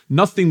 and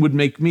nothing would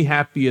make me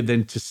happier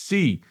than to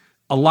see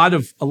a lot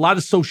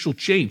of social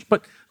change.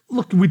 But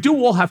look, we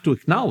do all have to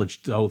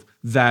acknowledge, though,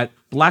 that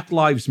Black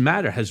Lives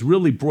Matter has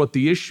really brought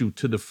the issue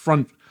to the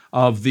front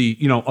of the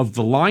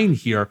line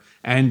here,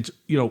 and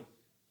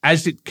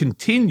as it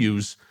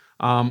continues,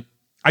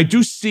 I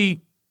do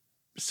see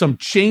some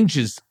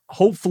changes,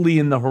 hopefully,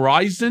 in the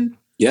horizon.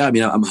 Yeah,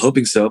 I'm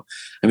hoping so.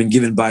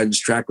 Given Biden's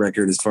track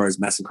record as far as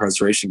mass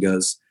incarceration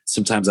goes,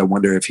 sometimes I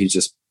wonder if he's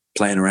just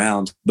playing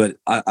around. But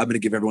I'm going to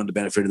give everyone the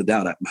benefit of the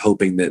doubt. I'm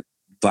hoping that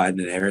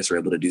Biden and Harris are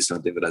able to do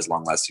something that has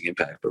long-lasting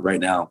impact. But right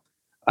now,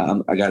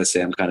 I got to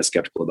say, I'm kind of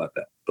skeptical about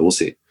that. But we'll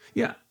see.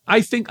 Yeah,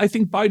 I think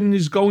Biden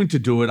is going to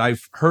do it.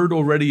 I've heard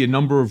already a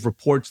number of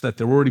reports that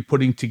they're already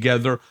putting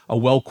together a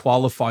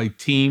well-qualified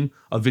team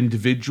of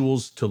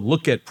individuals to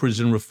look at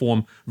prison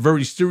reform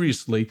very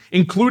seriously,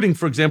 including,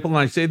 for example, and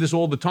I say this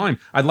all the time,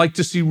 I'd like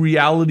to see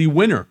Reality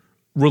Winner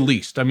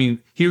released.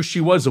 Here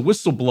she was, a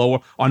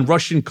whistleblower on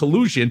Russian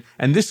collusion,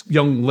 and this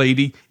young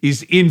lady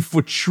is in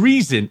for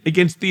treason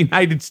against the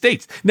United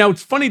States. Now,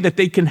 it's funny that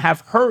they can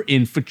have her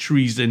in for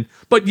treason,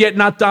 but yet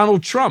not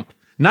Donald Trump.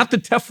 not the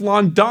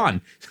Teflon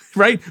Don,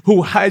 right?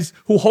 Who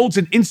holds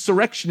an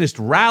insurrectionist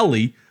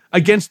rally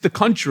against the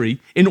country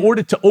in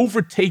order to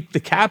overtake the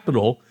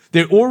Capitol.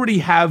 They already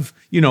have,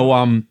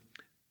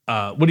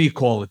 what do you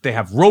call it? They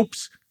have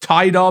ropes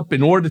tied up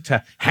in order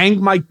to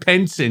hang Mike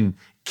Pence and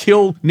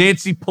kill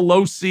Nancy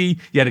Pelosi.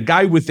 You had a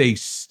guy with a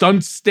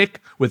stunt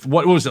stick with,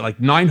 what was it, like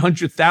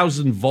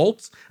 900,000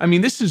 volts? I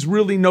mean, this is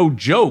really no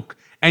joke.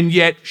 And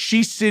yet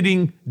she's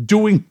sitting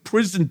doing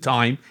prison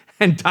time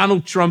and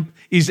Donald Trump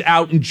is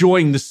out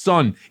enjoying the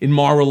sun in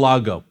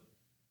Mar-a-Lago.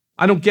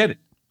 I don't get it.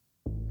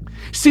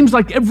 Seems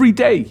like every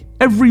day,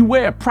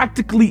 everywhere,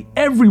 practically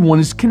everyone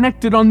is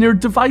connected on their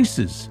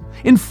devices.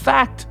 In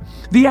fact,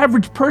 the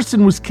average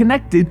person was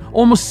connected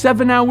almost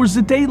 7 hours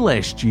a day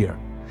last year.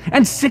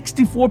 And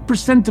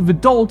 64% of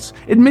adults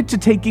admit to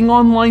taking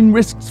online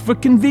risks for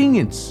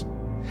convenience.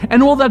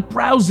 And all that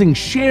browsing,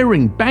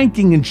 sharing,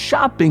 banking, and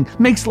shopping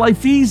makes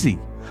life easy.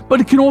 But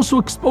it can also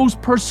expose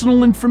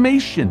personal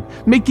information,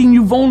 making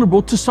you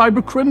vulnerable to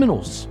cyber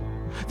criminals.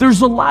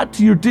 There's a lot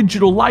to your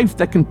digital life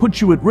that can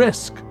put you at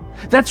risk.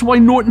 That's why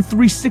Norton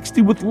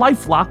 360 with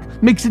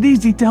LifeLock makes it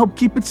easy to help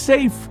keep it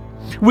safe.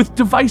 With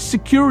device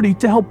security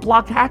to help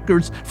block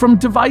hackers from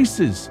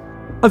devices.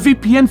 A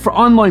VPN for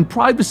online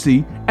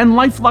privacy, and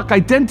LifeLock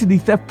identity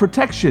theft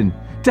protection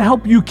to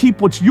help you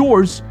keep what's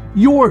yours,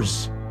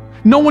 yours.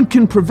 No one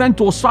can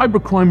prevent all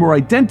cybercrime or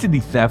identity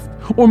theft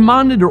or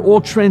monitor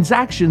all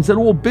transactions at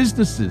all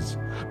businesses.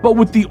 But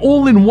with the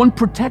all-in-one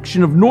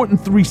protection of Norton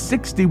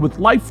 360 with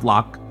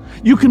LifeLock,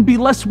 you can be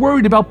less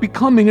worried about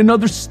becoming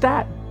another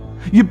stat.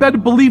 You better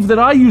believe that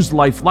I use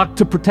LifeLock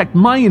to protect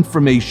my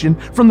information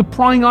from the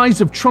prying eyes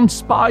of Trump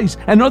spies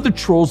and other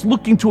trolls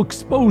looking to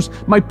expose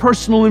my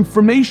personal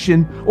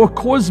information or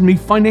cause me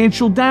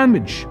financial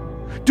damage.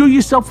 Do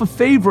yourself a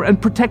favor and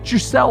protect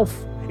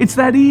yourself. It's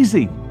that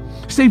easy.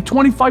 Save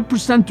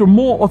 25% or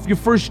more off your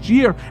first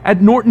year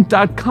at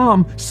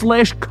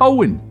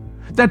norton.com/Cohen.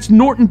 That's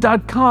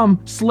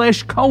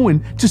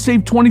norton.com/Cohen to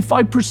save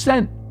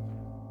 25%.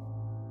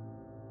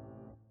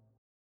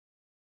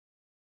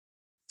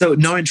 So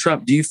knowing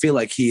Trump, do you feel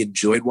like he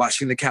enjoyed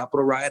watching the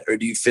Capitol riot, or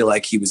do you feel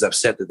like he was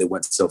upset that they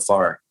went so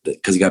far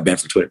because he got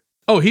banned from Twitter?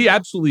 Oh, he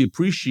absolutely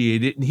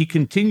appreciated it, and he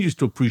continues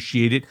to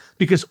appreciate it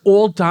because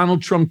all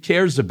Donald Trump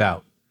cares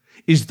about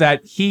is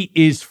that he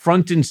is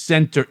front and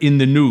center in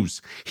the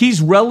news. He's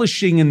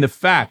relishing in the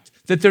fact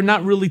that they're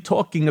not really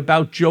talking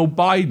about Joe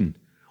Biden.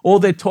 All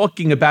they're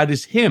talking about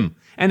is him.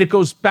 And it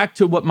goes back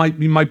to what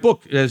my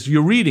book, as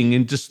you're reading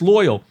in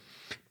Disloyal,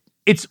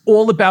 it's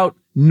all about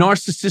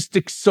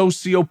narcissistic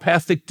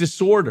sociopathic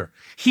disorder.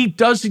 He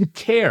doesn't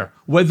care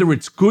whether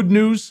it's good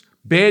news,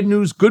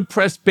 good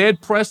press,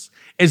 bad press,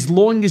 as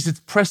long as it's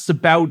press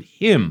about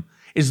him.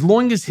 As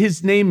long as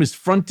his name is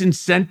front and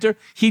center,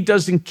 he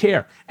doesn't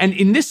care. And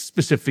in this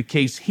specific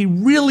case, he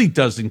really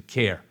doesn't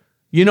care.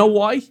 You know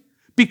why?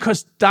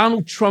 Because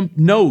Donald Trump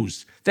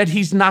knows that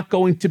he's not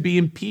going to be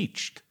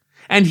impeached.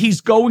 And he's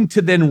going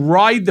to then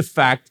ride the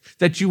fact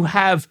that you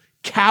have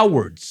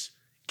cowards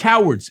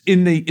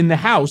in the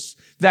House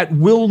that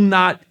will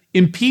not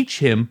impeach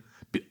him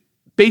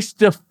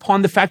based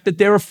upon the fact that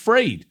they're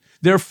afraid.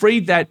 They're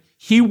afraid that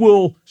he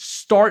will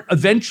start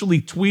eventually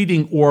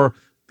tweeting or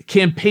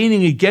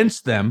campaigning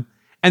against them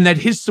and that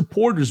his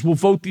supporters will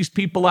vote these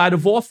people out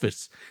of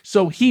office.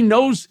 So he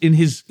knows in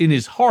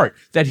his heart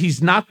that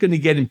he's not going to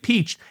get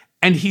impeached,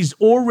 and he's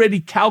already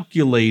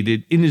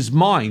calculated in his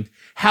mind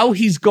how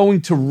he's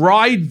going to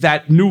ride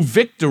that new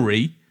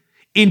victory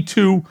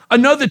into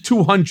another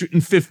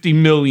 $250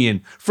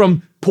 million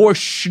from poor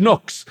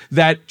schnooks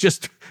that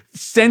just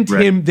sent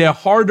him their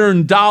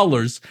hard-earned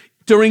dollars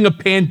during a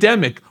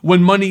pandemic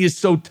when money is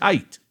so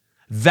tight.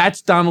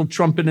 That's Donald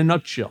Trump in a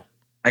nutshell.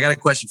 I got a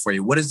question for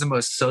you. What is the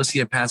most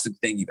sociopathic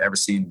thing you've ever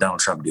seen Donald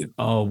Trump do?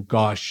 Oh,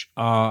 gosh.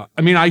 I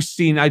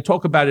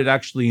talk about it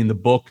actually in the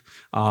book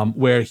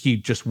where he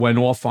just went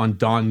off on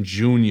Don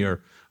Jr.,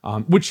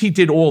 which he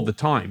did all the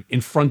time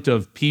in front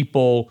of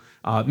people.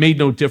 Made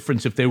no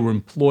difference if they were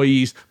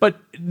employees, but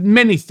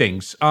many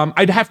things.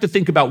 I'd have to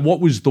think about what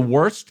was the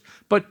worst,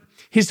 but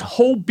his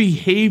whole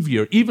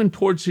behavior, even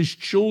towards his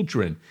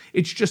children,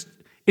 it's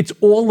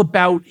all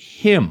about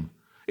him.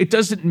 It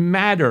doesn't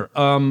matter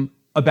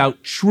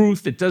about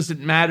truth. It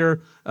doesn't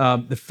matter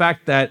the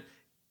fact that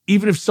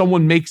even if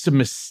someone makes a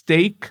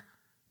mistake,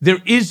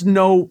 there is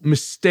no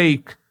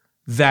mistake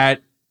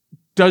that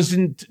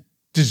doesn't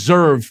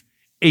deserve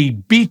a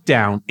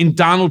beatdown in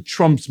Donald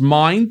Trump's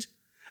mind,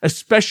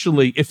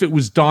 especially if it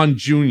was Don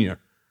Jr.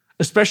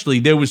 Especially,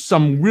 there was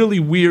some really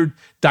weird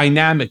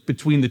dynamic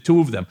between the two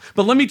of them.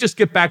 But let me just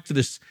get back to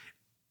this.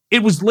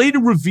 It was later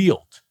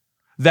revealed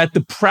that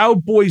the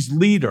Proud Boys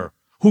leader,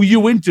 who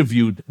you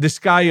interviewed, this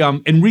guy,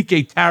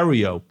 Enrique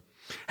Tarrio,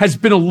 has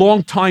been a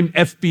longtime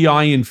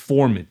FBI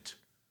informant.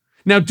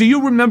 Now, do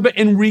you remember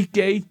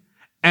Enrique?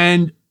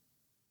 And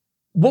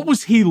what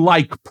was he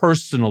like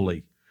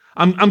personally?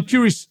 I'm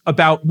curious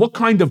about what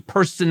kind of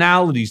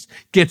personalities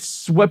get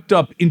swept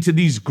up into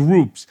these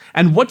groups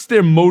and what's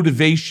their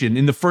motivation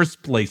in the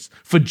first place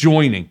for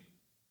joining?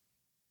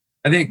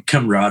 I think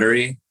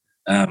camaraderie.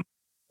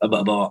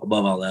 above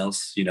all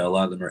else. A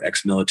lot of them are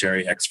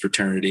ex-military,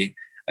 ex-fraternity.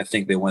 I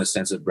think they want a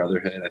sense of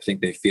brotherhood. I think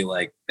they feel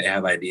like they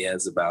have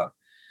ideas about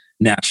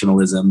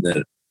nationalism that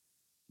are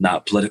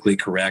not politically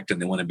correct,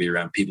 and they want to be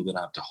around people they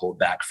don't have to hold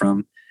back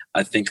from.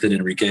 I think that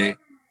Enrique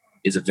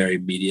is a very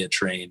media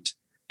trained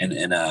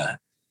and a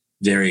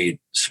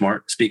very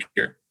smart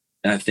speaker.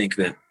 And I think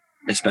that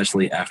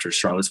especially after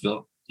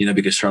Charlottesville,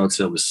 because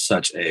Charlottesville was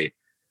such a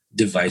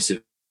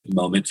divisive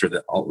moment for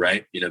the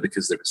alt-right,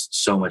 because there was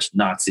so much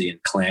Nazi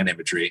and Klan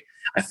imagery.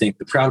 I think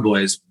the Proud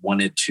Boys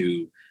wanted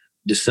to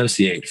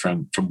dissociate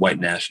from white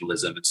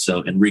nationalism. And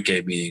so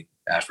Enrique, being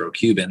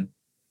Afro-Cuban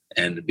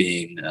and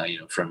being,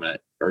 from an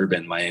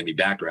urban Miami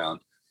background,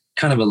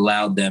 kind of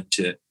allowed them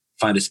to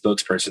find a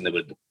spokesperson that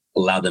would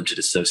allow them to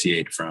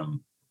dissociate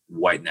from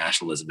white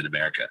nationalism in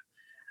America.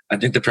 I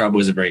think the Proud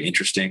Boys are very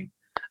interesting.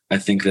 I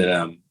think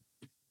that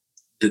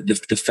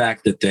the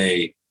fact that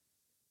they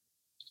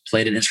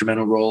played an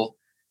instrumental role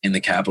in the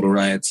Capitol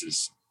riots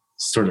is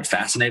sort of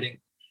fascinating,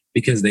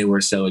 because they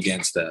were so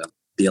against the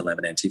BLM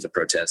and Antifa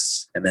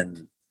protests, and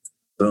then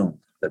boom,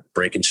 they're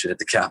breaking shit at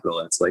the Capitol,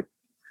 and it's like,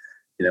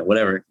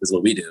 whatever is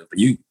what we do, but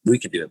we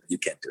can do it, but you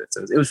can't do it.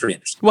 So it was pretty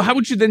interesting. Well, how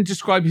would you then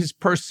describe his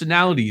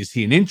personality? Is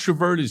he an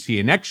introvert? Is he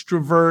an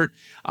extrovert?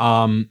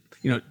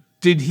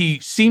 Did he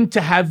seem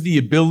to have the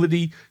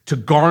ability to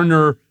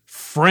garner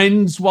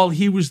friends while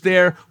he was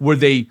there?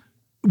 Was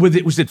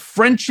it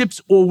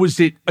friendships, or was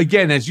it,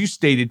 again, as you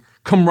stated,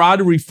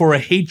 camaraderie for a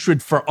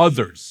hatred for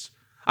others?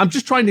 I'm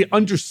just trying to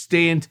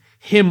understand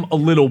him a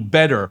little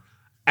better,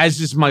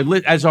 as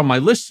are my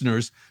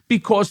listeners,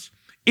 because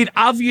it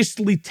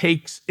obviously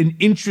takes an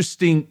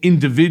interesting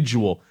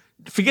individual,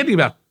 forgetting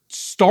about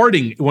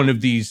starting one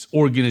of these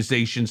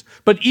organizations,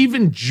 but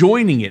even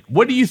joining it.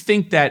 What do you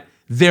think that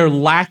they're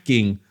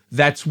lacking?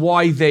 That's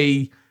why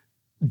they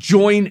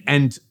join,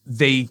 and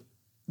they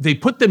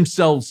put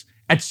themselves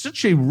at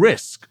such a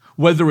risk,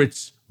 whether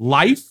it's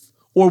life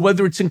or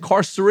whether it's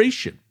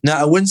incarceration. No,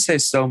 I wouldn't say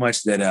so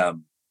much that,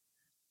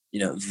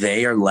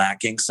 they are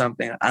lacking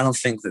something. I don't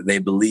think that they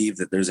believe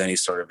that there's any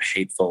sort of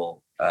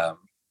hateful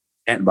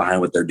intent behind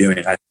what they're doing.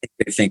 I think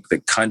they think the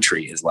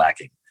country is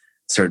lacking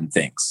certain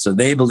things. So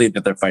they believe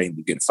that they're fighting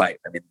the good fight.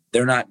 I mean,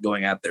 they're not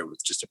going out there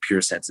with just a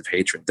pure sense of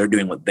hatred. They're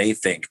doing what they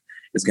think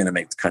is going to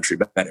make the country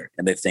better.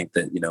 And they think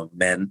that,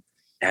 men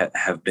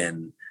have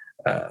been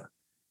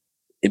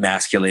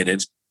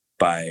emasculated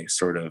by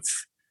sort of,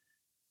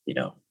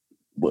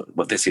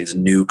 what they see as a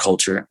new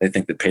culture. They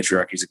think that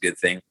patriarchy is a good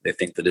thing. They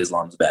think that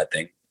Islam is a bad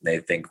thing. They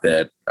think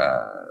that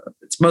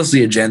it's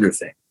mostly a gender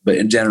thing. But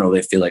in general,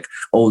 they feel like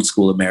old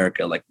school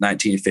America, like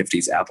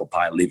 1950s apple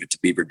pie, leave it to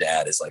Beaver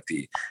Dad, is like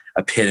the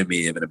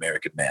epitome of an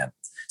American man.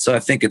 So I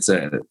think it's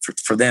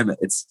for them,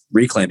 it's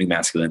reclaiming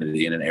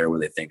masculinity in an era where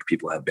they think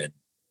people have been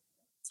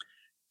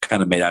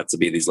kind of made out to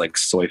be these like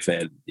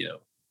soy-fed,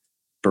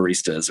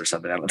 baristas or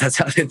something. I don't know. That's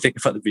how they think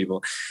of other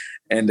people.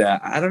 And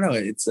I don't know.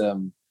 It's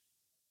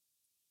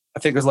I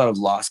think there's a lot of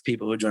lost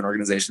people who join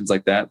organizations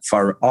like that.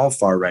 All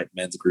far-right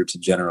men's groups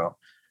in general.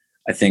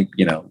 I think,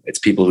 it's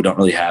people who don't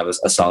really have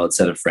a solid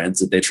set of friends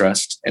that they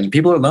trust. And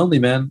people are lonely,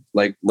 man.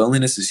 Like,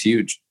 loneliness is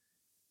huge.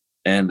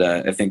 And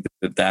I think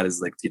that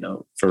is like,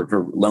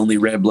 for lonely,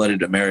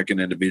 red-blooded American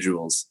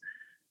individuals,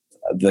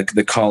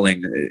 the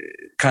calling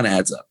kind of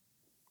adds up.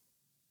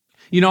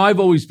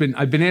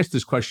 I've been asked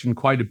this question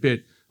quite a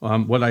bit,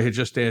 what I had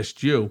just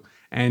asked you.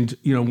 And,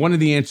 one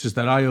of the answers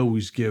that I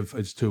always give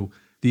as to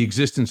the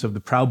existence of the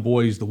Proud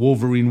Boys, the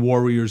Wolverine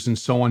Warriors, and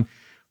so on.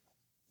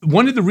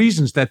 One of the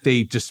reasons that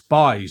they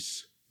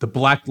despise the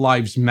Black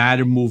Lives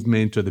Matter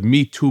movement or the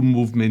Me Too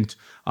movement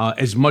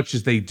as much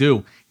as they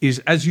do is,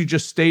 as you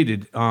just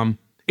stated,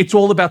 it's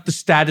all about the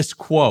status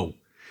quo.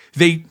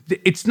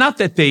 It's not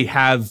that they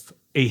have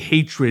a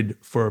hatred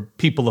for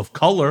people of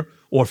color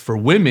or for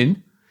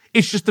women.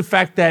 It's just the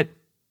fact that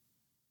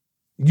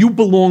you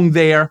belong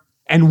there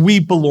and we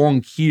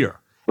belong here.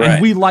 Right.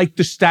 And we like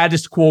the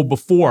status quo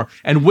before,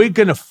 and we're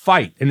going to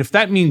fight. And if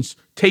that means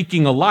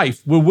taking a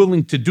life, we're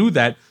willing to do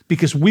that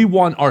because we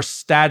want our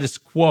status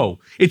quo.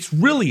 It's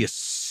really a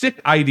sick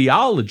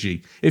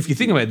ideology. If you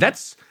think about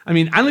it, I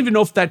don't even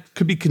know if that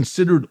could be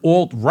considered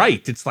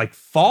alt-right. It's like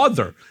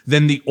farther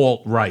than the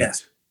alt-right.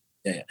 Yes.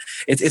 Yeah.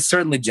 It's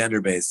certainly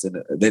gender-based,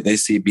 and they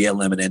see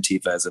BLM and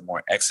Antifa as a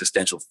more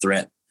existential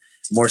threat,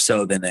 more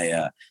so than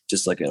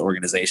just like an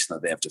organization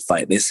that they have to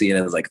fight. They see it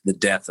as like the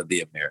death of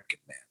the American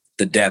man,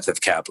 the death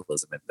of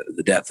capitalism, and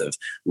the death of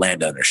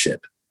land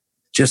ownership.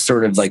 Just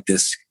sort of like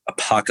this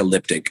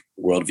apocalyptic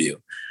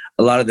worldview.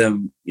 A lot of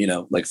them,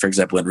 like for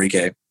example,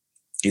 Enrique,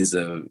 he's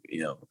a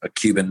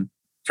Cuban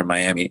from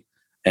Miami,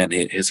 and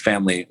his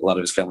family, a lot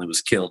of his family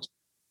was killed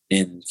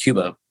in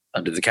Cuba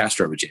under the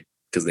Castro regime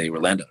because they were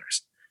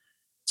landowners.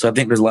 So I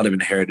think there's a lot of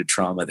inherited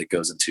trauma that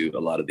goes into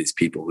a lot of these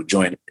people who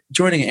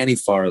joining any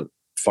far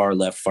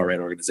left, far right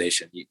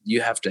organization.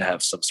 You have to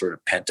have some sort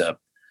of pent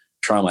up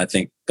trauma, I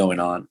think, going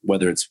on,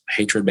 whether it's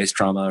hatred-based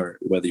trauma or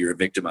whether you're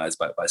victimized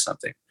by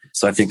something.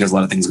 So I think there's a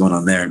lot of things going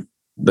on there.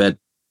 But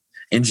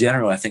in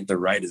general, I think the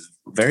right is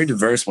very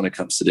diverse when it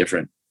comes to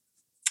different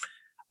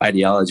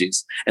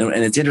ideologies. And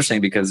it's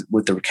interesting because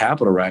with the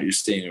Capitol riot, you're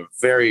seeing a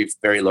very,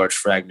 very large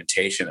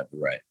fragmentation of the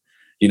right.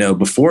 You know,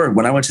 before,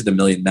 when I went to the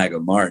Million MAGA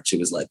March, it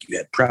was like you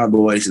had Proud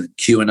Boys and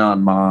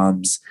QAnon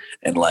moms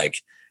and like,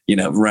 you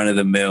know,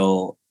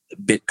 run-of-the-mill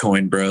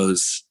Bitcoin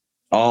bros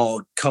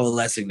all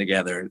coalescing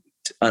together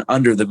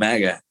under the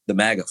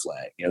MAGA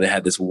flag. You know, they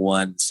had this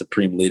one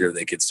supreme leader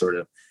they could sort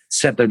of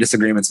set their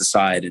disagreements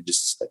aside and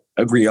just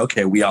agree,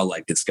 okay, we all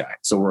like this guy,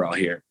 so we're all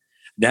here.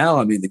 Now,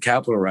 I mean, the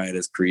Capitol riot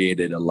has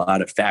created a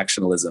lot of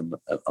factionalism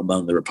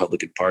among the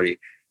Republican Party.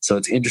 So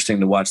it's interesting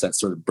to watch that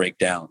sort of break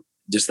down.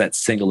 Just that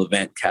single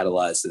event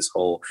catalyzed this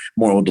whole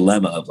moral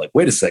dilemma of like,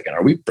 wait a second,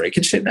 are we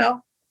breaking shit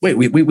now? Wait,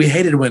 we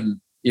hated when,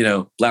 you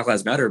know, Black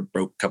Lives Matter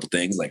broke a couple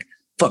things. Like,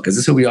 fuck, is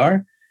this who we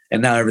are?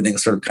 And now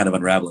everything's sort of kind of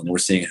unraveling. And we're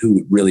seeing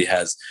who really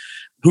has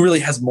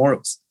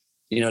morals.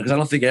 You know, because I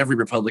don't think every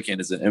Republican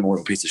is an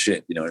immoral piece of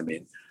shit. You know what I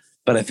mean?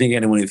 But I think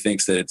anyone who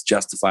thinks that it's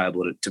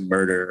justifiable to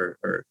murder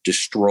or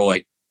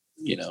destroy,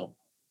 you know,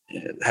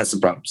 has some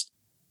problems.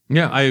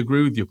 Yeah, I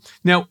agree with you.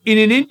 Now, in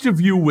an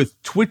interview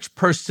with Twitch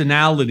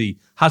personality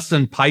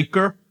Hassan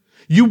Piker,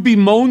 you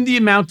bemoaned the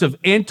amount of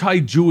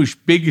anti-Jewish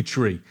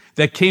bigotry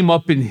that came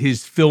up in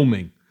his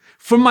filming.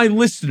 For my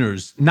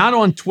listeners, not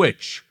on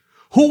Twitch,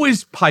 who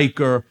is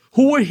Piker?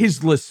 Who are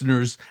his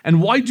listeners?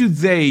 And why do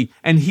they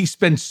and he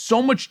spend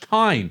so much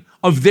time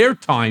of their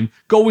time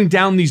going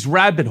down these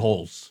rabbit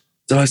holes?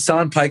 So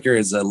Hassan Piker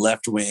is a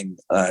left-wing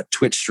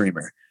Twitch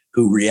streamer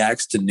who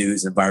reacts to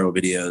news and viral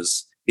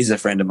videos. He's a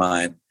friend of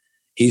mine.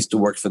 He used to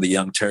work for the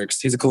Young Turks.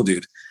 He's a cool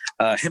dude.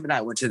 Him and I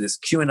went to this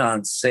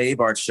QAnon Save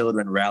Our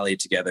Children rally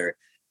together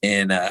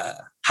in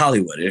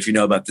Hollywood. If you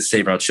know about the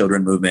Save Our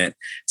Children movement,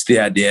 it's the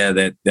idea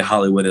that the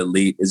Hollywood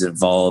elite is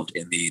involved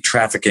in the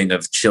trafficking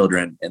of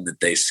children and that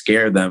they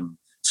scare them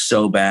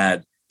so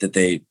bad that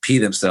they pee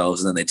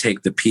themselves and then they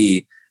take the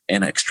pee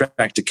and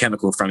extract a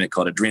chemical from it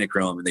called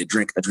adrenochrome, and they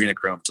drink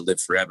adrenochrome to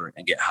live forever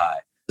and get high.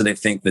 So they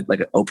think that like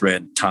Oprah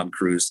and Tom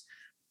Cruise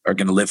are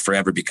going to live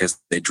forever because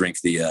they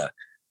drink the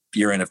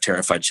urine of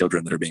terrified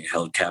children that are being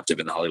held captive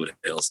in the Hollywood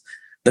Hills.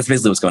 That's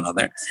basically what's going on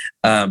there.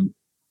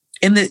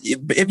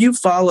 If you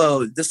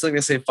follow, just like I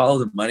say, follow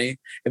the money,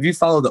 if you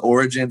follow the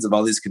origins of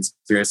all these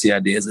conspiracy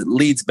ideas, it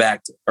leads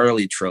back to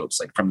early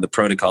tropes, like from the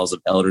Protocols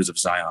of Elders of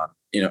Zion,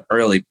 you know,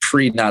 early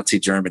pre-Nazi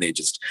Germany,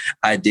 just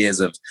ideas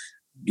of,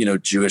 you know,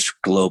 Jewish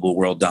global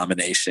world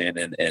domination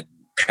and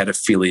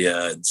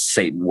pedophilia and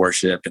Satan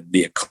worship and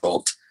the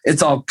occult.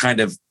 It's all kind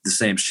of the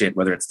same shit,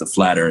 whether it's the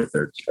flat earth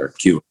or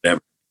Q,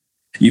 whatever.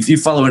 If you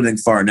follow anything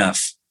far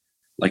enough,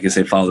 like I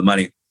say, follow the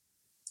money,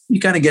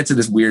 you kind of get to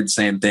this weird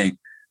same thing,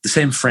 the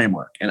same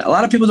framework. And a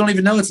lot of people don't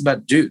even know it's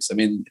about Jews. I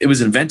mean, it was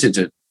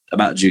invented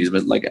about Jews,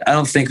 but like, I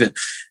don't think that,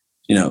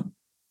 you know,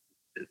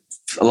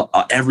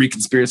 every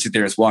conspiracy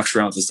theorist walks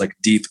around with this like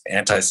deep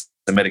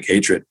anti-Semitic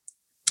hatred.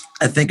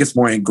 I think it's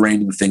more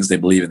ingrained in the things they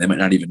believe in. They might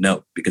not even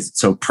know because it's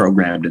so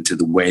programmed into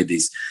the way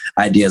these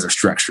ideas are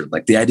structured.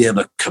 Like the idea of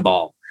a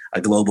cabal,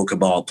 a global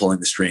cabal pulling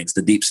the strings,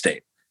 the deep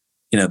state.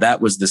 You know, that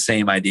was the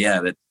same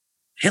idea that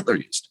Hitler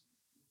used,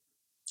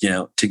 you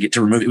know,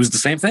 to remove, it was the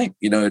same thing.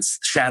 You know, it's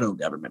shadow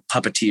government,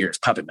 puppeteers,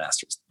 puppet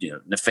masters, you know,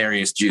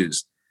 nefarious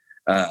Jews.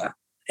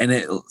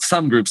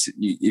 Some groups, if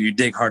you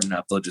dig hard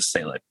enough, they'll just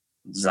say like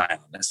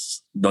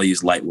Zionists. They'll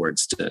use light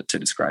words to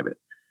describe it.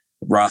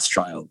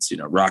 Rothschilds, you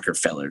know,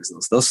 Rockefellers,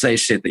 they'll say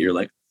shit that you're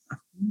like,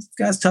 this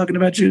guy's talking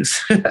about Jews.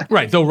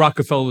 Right, though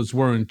Rockefellers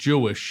weren't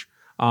Jewish.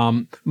 They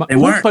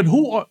weren't. But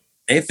who are?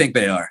 They think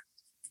they are.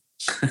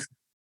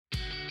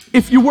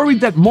 If you're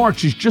worried that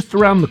March is just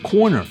around the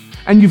corner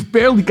and you've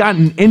barely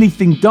gotten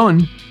anything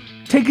done,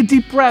 take a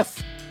deep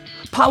breath.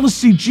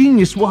 Policy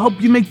Genius will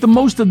help you make the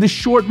most of this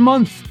short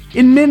month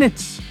in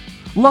minutes.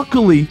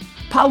 Luckily,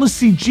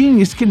 Policy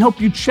Genius can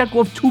help you check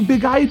off 2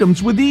 big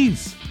items with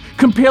ease.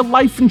 Compare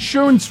life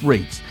insurance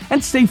rates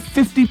and save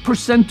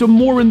 50% or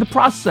more in the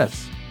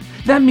process.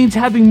 That means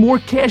having more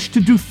cash to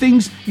do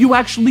things you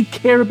actually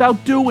care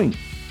about doing.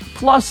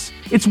 Plus,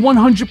 it's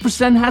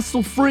 100%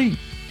 hassle-free.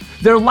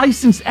 Their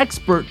licensed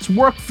experts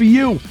work for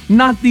you,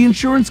 not the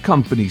insurance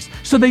companies,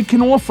 so they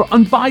can offer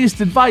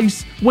unbiased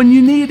advice when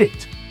you need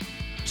it.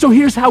 So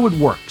here's how it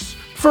works.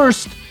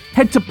 First,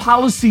 head to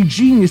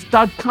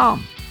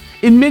PolicyGenius.com.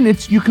 In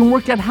minutes, you can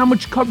work out how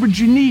much coverage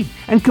you need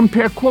and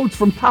compare quotes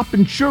from top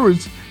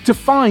insurers to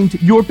find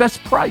your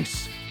best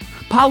price.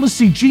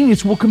 Policy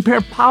Genius will compare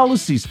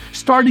policies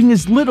starting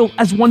as little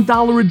as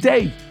 $1 a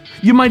day.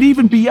 You might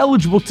even be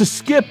eligible to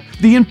skip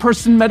the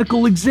in-person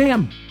medical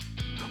exam.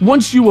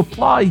 Once you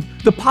apply,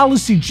 the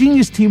Policy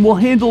Genius team will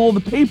handle all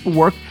the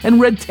paperwork and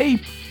red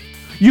tape.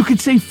 You could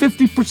save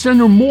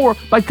 50% or more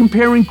by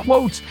comparing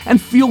quotes and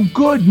feel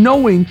good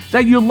knowing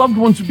that your loved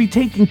ones would be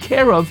taken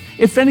care of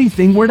if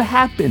anything were to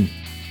happen.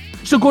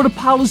 So go to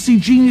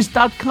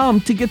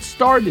PolicyGenius.com to get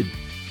started.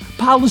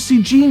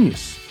 Policy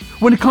Genius.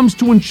 When it comes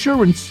to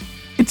insurance,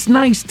 it's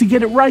nice to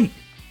get it right.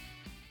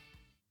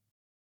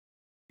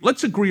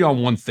 Let's agree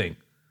on one thing.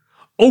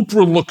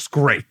 Oprah looks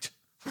great.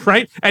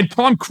 right? And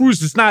Tom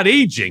Cruise is not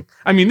aging.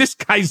 I mean, this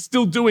guy's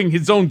still doing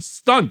his own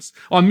stunts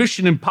on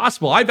Mission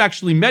Impossible. I've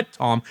actually met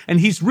Tom, and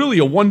he's really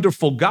a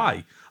wonderful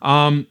guy.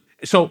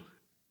 So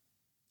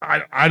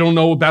I don't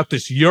know about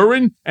this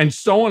urine and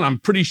so on. I'm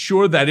pretty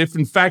sure that if,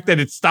 in fact, that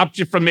it stopped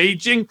you from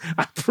aging,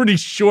 I'm pretty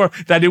sure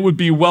that it would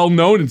be well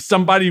known and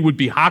somebody would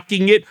be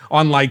hawking it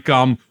on like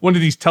one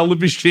of these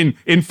television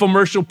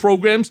infomercial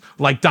programs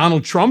like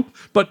Donald Trump.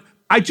 But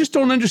I just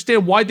don't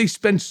understand why they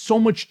spend so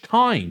much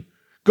time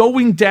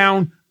going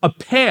down a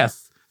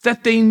path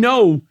that they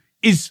know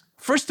is,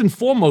 first and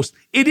foremost,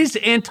 it is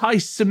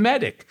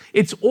anti-Semitic.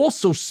 It's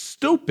also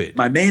stupid.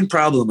 My main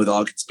problem with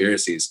all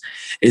conspiracies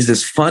is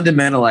this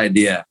fundamental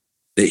idea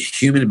that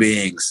human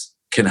beings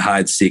can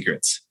hide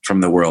secrets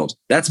from the world.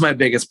 That's my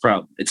biggest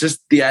problem. It's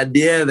just the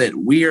idea that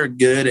we are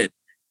good at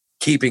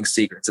keeping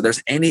secrets. If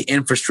there's any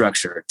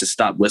infrastructure to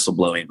stop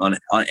whistleblowing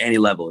on any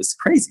level, it's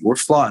crazy. We're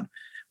flawed.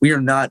 We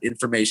are not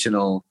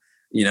informational,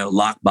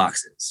 lock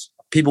boxes.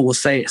 People will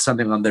say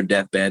something on their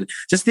deathbed.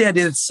 Just the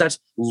idea that such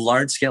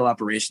large-scale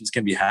operations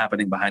can be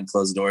happening behind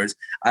closed doors,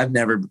 I've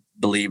never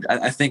believed.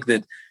 I think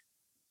that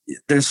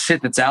there's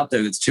shit that's out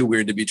there that's too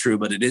weird to be true,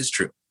 but it is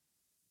true.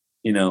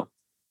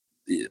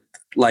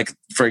 Like,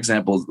 for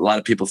example, a lot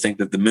of people think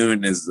that the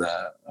moon is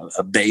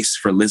a base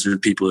for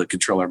lizard people that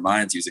control our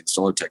minds using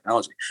solar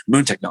technology,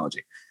 moon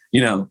technology.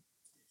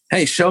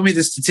 Hey, show me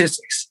the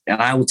statistics,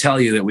 and I will tell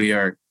you that we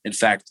are, in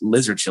fact,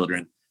 lizard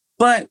children.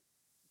 But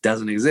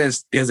doesn't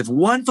exist, because if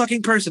one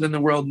fucking person in the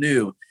world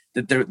knew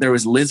that there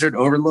was lizard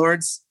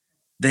overlords,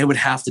 they would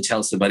have to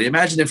tell somebody.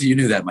 Imagine if you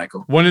knew that,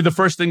 Michael. One of the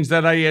first things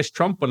that I asked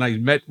Trump when I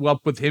met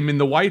up with him in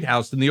the White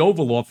House, in the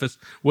Oval Office,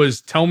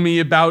 was tell me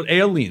about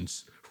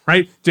aliens,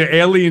 right? Do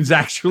aliens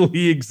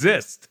actually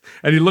exist?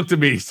 And he looked at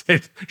me, he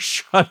said,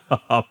 shut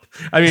up.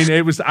 I mean,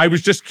 I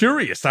was just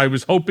curious. I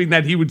was hoping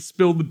that he would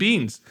spill the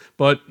beans,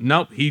 but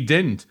no, he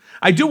didn't.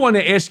 I do want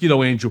to ask you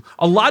though, Andrew,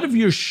 a lot of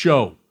your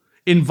show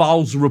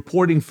involves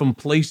reporting from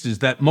places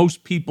that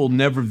most people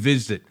never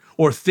visit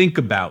or think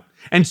about,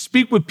 and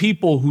speak with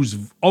people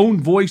whose own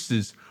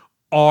voices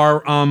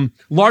are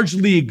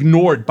largely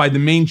ignored by the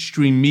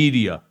mainstream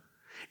media.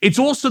 It's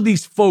also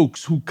these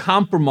folks who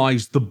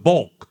compromise the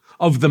bulk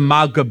of the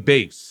MAGA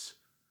base,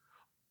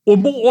 or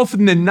more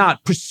often than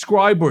not,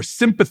 prescribe or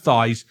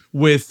sympathize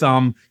with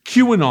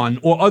QAnon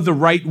or other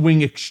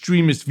right-wing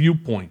extremist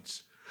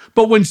viewpoints.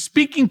 But when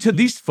speaking to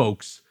these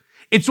folks,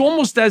 it's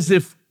almost as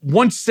if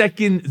 1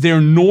 second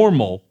they're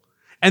normal,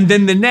 and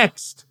then the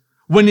next,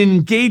 when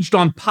engaged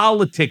on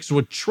politics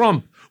or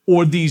Trump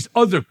or these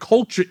other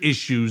culture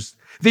issues,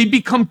 they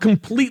become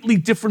completely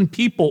different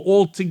people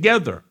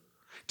altogether.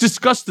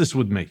 Discuss this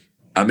with me.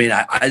 I mean,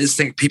 I just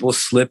think people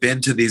slip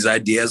into these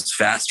ideas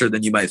faster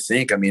than you might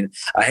think. I mean,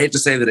 I hate to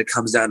say that it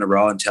comes down to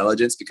raw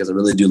intelligence, because I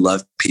really do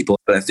love people,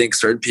 but I think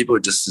certain people are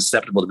just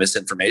susceptible to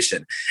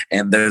misinformation.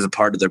 And there's a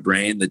part of their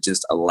brain that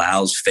just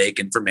allows fake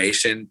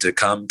information to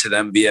come to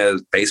them via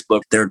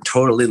Facebook. They're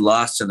totally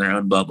lost in their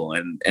own bubble,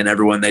 and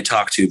everyone they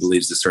talk to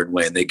believes a certain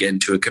way. And they get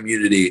into a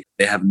community.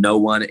 They have no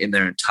one in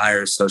their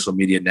entire social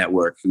media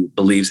network who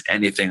believes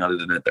anything other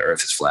than that the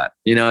earth is flat.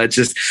 It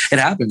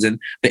happens. And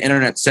the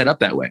internet's set up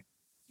that way.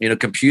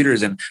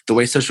 Computers and the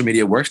way social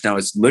media works now,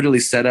 it's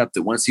literally set up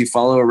that once you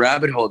follow a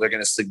rabbit hole, they're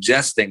going to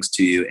suggest things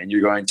to you, and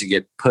you're going to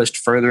get pushed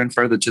further and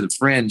further to the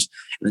fringe,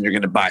 and then you're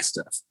going to buy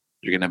stuff.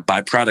 You're going to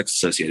buy products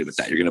associated with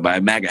that. You're going to buy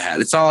a MAGA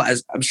hat. It's all,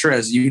 as I'm sure,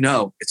 as you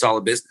know, it's all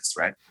a business,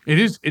 right? It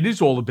is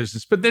all a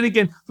business. But then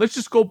again, let's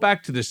just go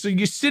back to this. So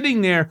you're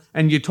sitting there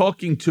and you're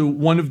talking to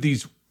one of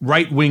these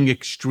right-wing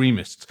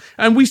extremists.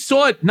 And we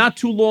saw it not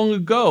too long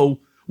ago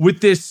with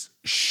this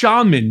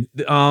shaman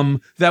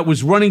that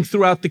was running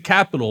throughout the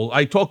Capitol.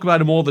 I talk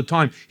about him all the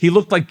time. He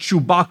looked like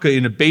Chewbacca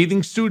in a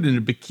bathing suit and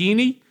a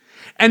bikini.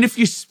 And if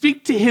you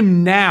speak to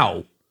him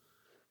now,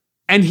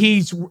 and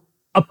he's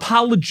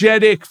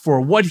apologetic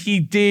for what he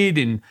did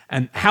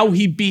and how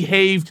he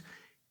behaved,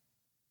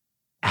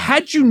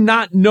 had you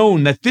not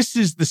known that this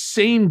is the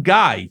same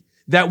guy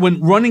that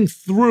went running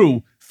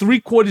through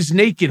 3/4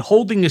 naked,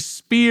 holding a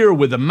spear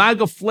with a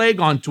MAGA flag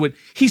onto it,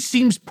 he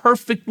seems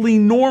perfectly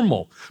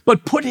normal.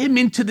 But put him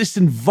into this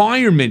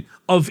environment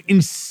of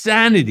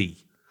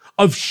insanity,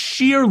 of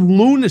sheer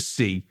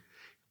lunacy,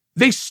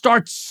 they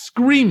start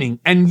screaming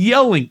and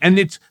yelling, and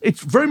it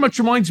very much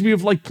reminds me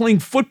of like playing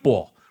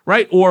football,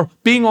 right? Or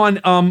being on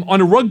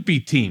a rugby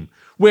team,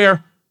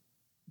 where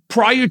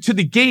prior to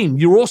the game,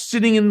 you're all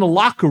sitting in the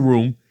locker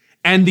room,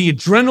 and the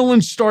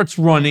adrenaline starts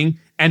running,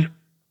 and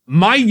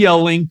my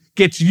yelling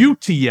gets you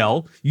to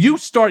yell. You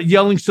start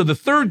yelling, so the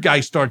third guy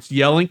starts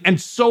yelling,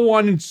 and so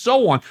on and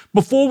so on,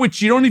 before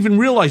which you don't even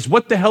realize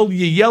what the hell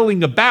you're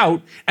yelling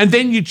about, and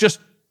then you just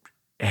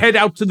head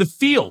out to the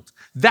field.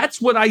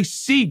 That's what I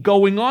see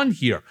going on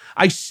here.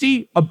 I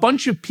see a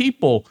bunch of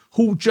people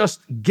who just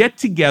get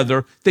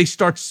together. They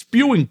start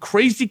spewing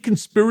crazy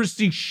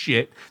conspiracy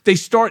shit. They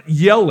start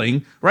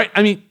yelling, right?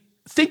 I mean,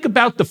 think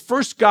about the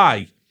first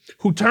guy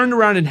who turned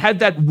around and had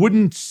that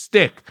wooden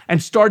stick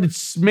and started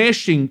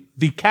smashing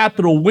the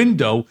Capitol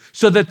window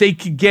so that they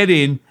could get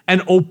in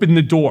and open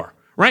the door,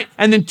 right?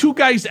 And then two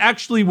guys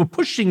actually were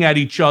pushing at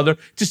each other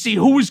to see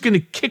who was going to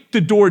kick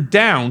the door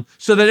down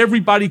so that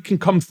everybody can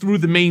come through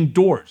the main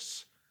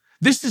doors.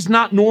 This is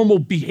not normal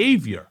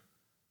behavior.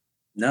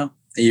 No,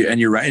 and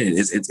you're right.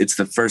 It's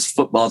the first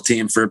football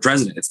team for a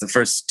president. It's the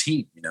first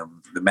team.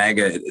 The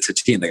MAGA. It's a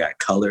team. They got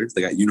colors.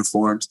 They got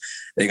uniforms.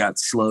 They got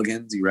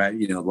slogans. You're right.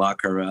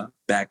 Lock her up,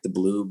 back the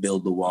blue,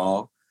 build the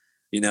wall.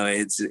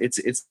 It's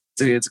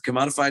a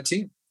commodified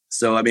team.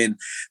 So I mean,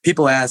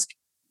 people ask,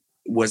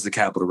 was the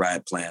Capitol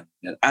riot plan?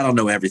 And I don't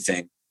know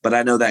everything, but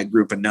I know that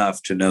group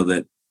enough to know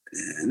that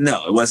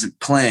no, it wasn't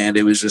planned.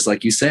 It was just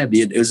like you said.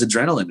 It was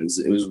adrenaline.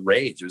 It was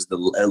rage. It was the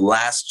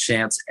last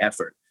chance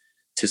effort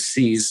to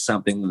seize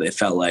something that they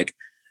felt like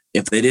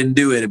if they didn't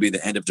do it, it'd be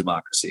the end of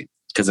democracy.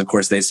 Because of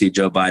course they see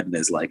Joe Biden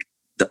as like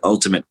the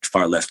ultimate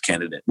far left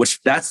candidate,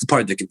 which that's the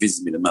part that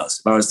confuses me the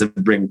most. If I was to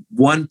bring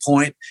one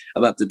point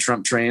about the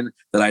Trump train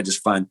that I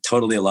just find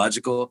totally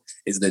illogical,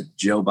 is that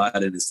Joe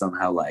Biden is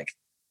somehow like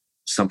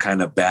some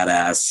kind of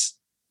badass,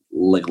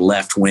 like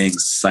left-wing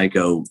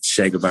psycho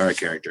Che Guevara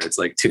character. It's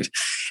like, dude,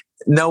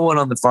 no one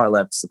on the far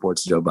left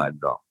supports Joe Biden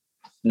at all.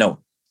 No one.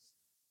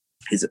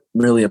 He's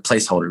merely a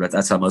placeholder, but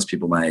that's how most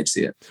people my age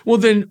see it. Well,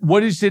 then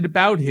what is it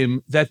about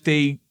him that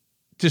they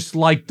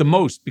dislike the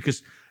most?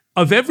 Because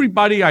of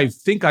everybody I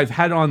think I've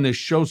had on this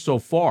show so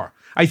far,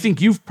 I think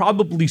you've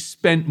probably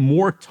spent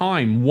more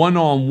time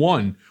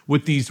one-on-one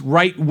with these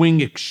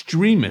right-wing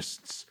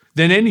extremists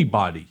than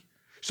anybody.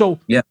 So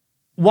yeah.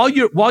 While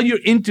you're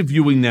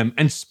interviewing them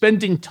and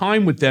spending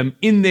time with them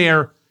in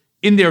their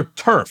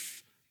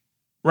turf,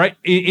 right,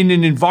 in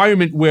an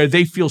environment where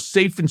they feel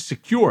safe and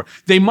secure,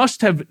 they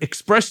must have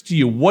expressed to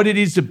you what it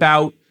is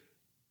about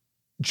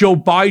Joe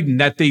Biden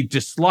that they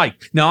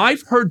dislike. Now,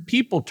 I've heard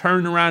people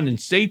turn around and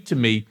say to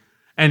me,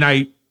 and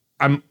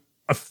I'm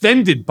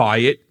offended by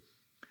it,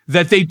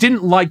 that they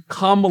didn't like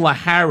Kamala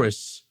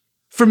Harris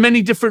for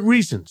many different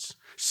reasons.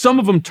 Some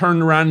of them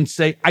turn around and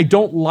say, I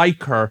don't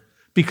like her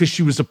because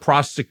she was a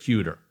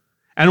prosecutor.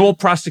 And all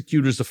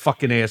prosecutors are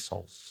fucking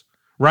assholes,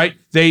 right?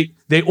 They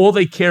all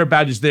they care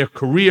about is their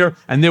career,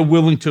 and they're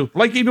willing to,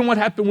 like even what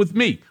happened with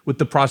me, with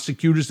the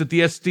prosecutors at the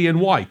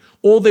SDNY.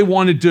 All they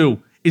want to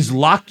do is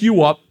lock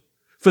you up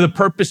for the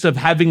purpose of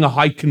having a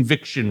high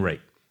conviction rate.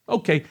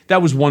 Okay,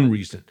 that was one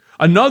reason.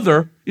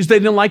 Another is they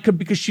didn't like her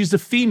because she's a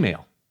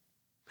female.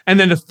 And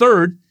then a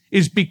third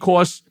is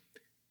because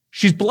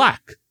she's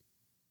black,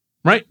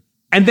 right?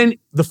 And then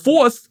the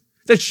fourth,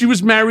 that she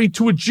was married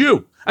to a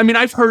Jew. I mean,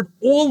 I've heard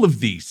all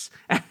of these.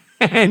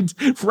 And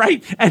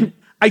right. And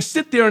I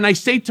sit there and I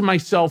say to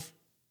myself,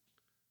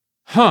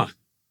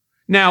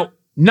 now,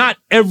 not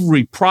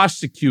every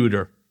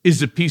prosecutor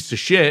is a piece of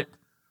shit,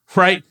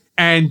 right?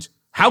 And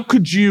how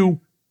could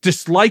you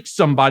dislike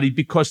somebody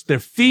because they're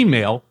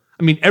female?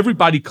 I mean,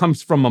 everybody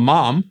comes from a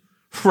mom,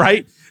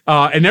 right?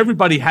 And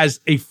everybody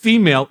has a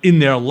female in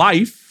their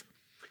life.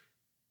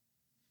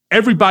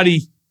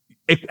 Everybody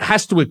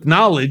has to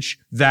acknowledge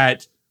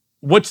that.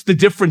 What's the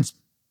difference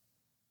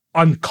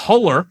on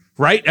color,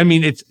 right? I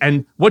mean,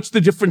 and what's the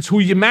difference who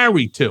you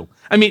marry to?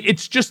 I mean,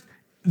 it's just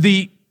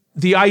the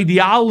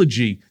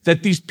ideology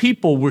that these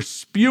people were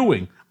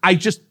spewing.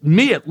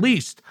 Me at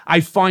least, I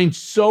find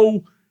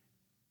so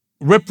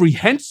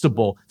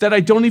reprehensible that I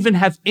don't even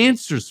have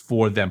answers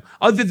for them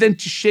other than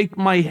to shake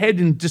my head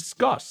in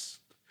disgust.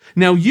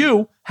 Now,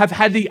 you have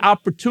had the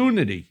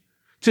opportunity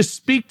to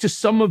speak to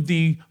some of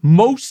the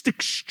most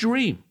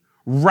extreme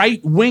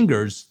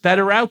right-wingers that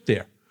are out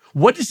there.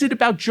 What is it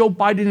about Joe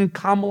Biden and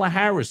Kamala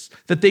Harris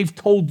that they've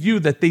told you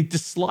that they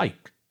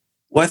dislike?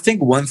 Well, I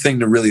think one thing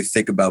to really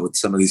think about with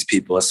some of these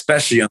people,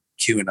 especially on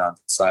the QAnon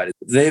side,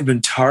 they've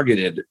been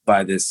targeted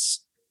by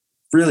this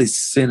really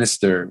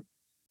sinister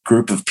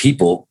group of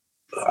people,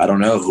 I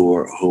don't know, who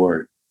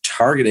are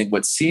targeting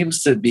what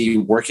seems to be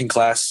working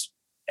class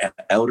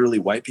elderly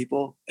white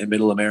people in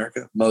middle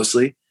America,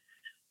 mostly,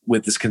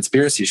 with this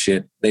conspiracy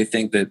shit. They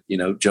think that,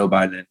 Joe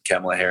Biden and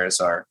Kamala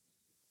Harris are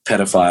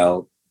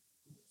pedophile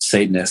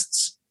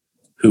Satanists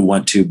who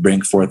want to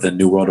bring forth a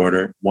new world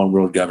order, one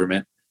world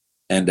government,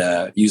 and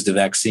use the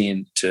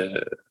vaccine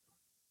to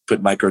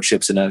put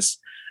microchips in us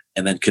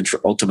and then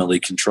ultimately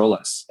control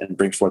us and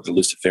bring forth the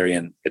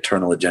Luciferian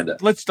eternal agenda.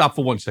 Let's stop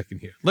for 1 second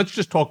here. Let's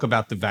just talk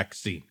about the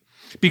vaccine,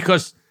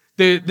 because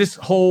this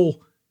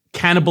whole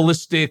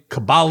cannibalistic,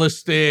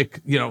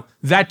 Kabbalistic,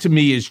 that to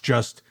me is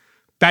just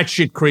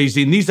batshit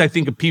crazy. And these, I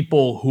think, are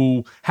people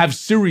who have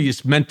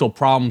serious mental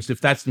problems,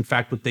 if that's in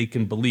fact what they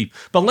can believe.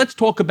 But let's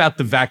talk about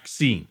the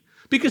vaccine,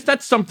 because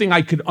that's something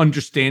I could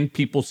understand.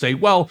 People say,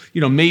 well,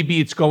 maybe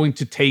it's going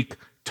to take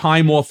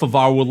time off of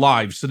our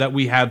lives so that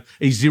we have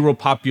a zero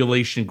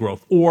population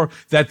growth, or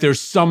that there's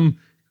some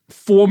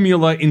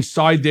formula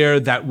inside there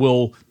that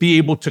will be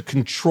able to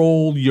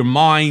control your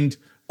mind.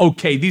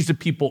 Okay, these are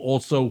people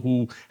also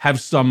who have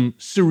some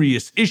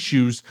serious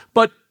issues,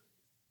 but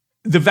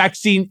the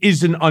vaccine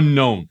is an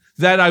unknown.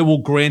 That I will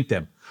grant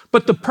them.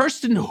 But the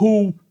person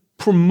who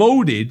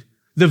promoted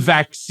the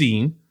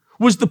vaccine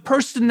was the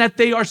person that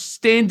they are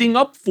standing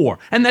up for,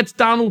 and that's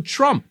Donald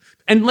Trump.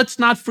 And let's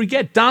not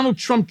forget, Donald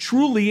Trump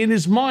truly in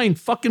his mind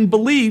fucking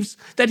believes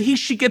that he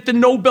should get the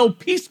Nobel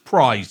Peace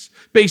Prize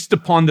based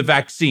upon the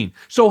vaccine.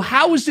 So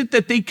how is it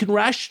that they can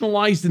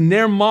rationalize in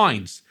their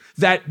minds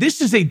that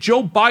this is a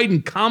Joe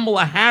Biden,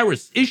 Kamala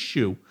Harris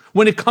issue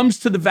when it comes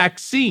to the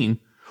vaccine,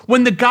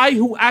 when the guy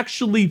who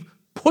actually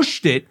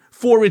pushed it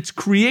for its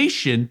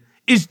creation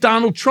is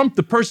Donald Trump,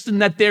 the person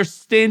that they're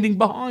standing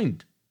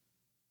behind?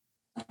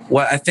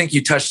 Well, I think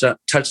you touched on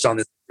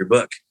this in your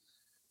book.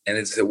 And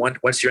it's that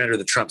once you're under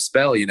the Trump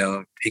spell, he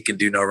can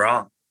do no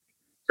wrong,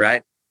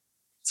 right?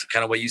 It's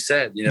kind of what you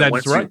said. That's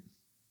once right. you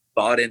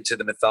bought into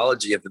the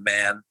mythology of the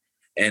man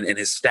and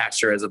his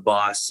stature as a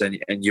boss, and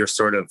you're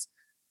sort of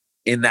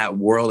in that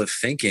world of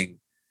thinking,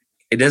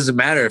 it doesn't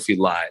matter if he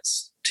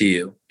lies to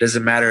you. It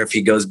doesn't matter if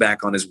he goes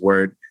back on his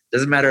word. It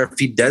doesn't matter if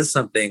he does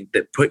something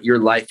that put your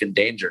life in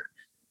danger.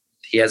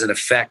 He has an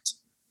effect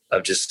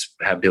of just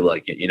having people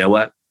like, you know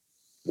what?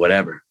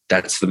 Whatever.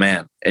 That's the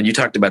man. And you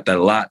talked about that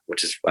a lot,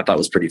 which I thought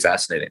was pretty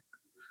fascinating.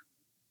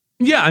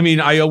 Yeah, I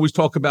mean, I always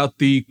talk about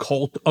the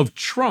cult of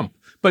Trump.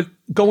 But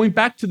going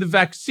back to the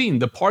vaccine,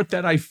 the part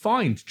that I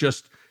find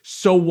just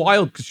so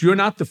wild, because you're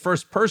not the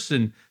first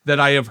person that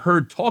I have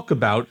heard talk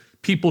about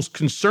people's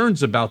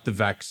concerns about the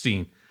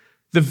vaccine.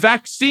 The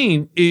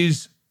vaccine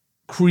is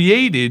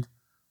created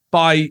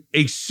by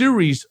a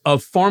series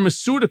of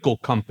pharmaceutical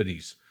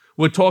companies.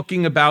 We're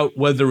talking about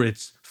whether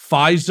it's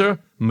Pfizer,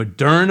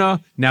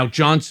 Moderna, now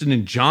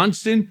Johnson &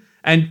 Johnson,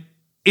 and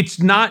it's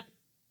not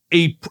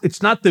the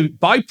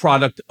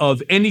byproduct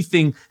of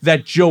anything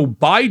that Joe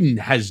Biden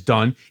has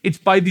done. It's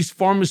by these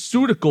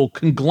pharmaceutical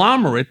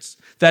conglomerates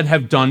that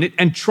have done it,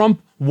 and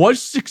Trump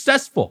was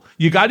successful.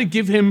 You got to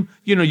give him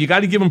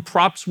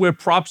props where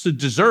props are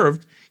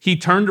deserved. He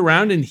turned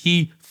around and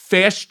he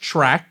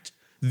fast-tracked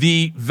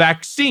the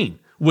vaccine,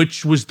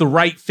 which was the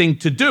right thing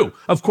to do.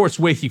 Of course,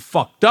 where he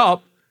fucked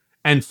up,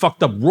 and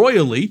fucked up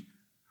royally,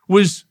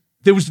 was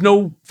there was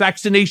no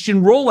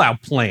vaccination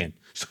rollout plan.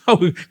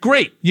 So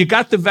great, you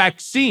got the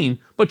vaccine,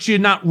 but you're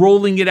not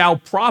rolling it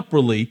out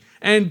properly.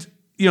 And,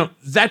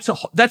 that's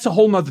a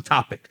whole nother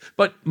topic.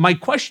 But my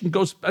question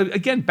goes,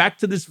 again, back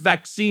to this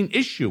vaccine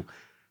issue.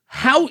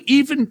 How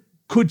even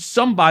could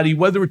somebody,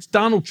 whether it's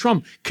Donald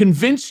Trump,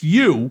 convince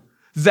you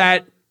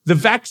that the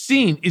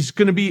vaccine is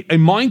going to be a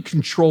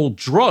mind-controlled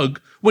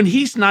drug when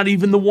he's not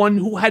even the one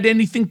who had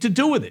anything to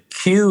do with it?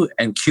 Q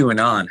and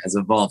QAnon has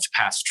evolved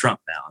past Trump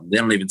now. They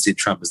don't even see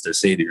Trump as their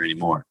savior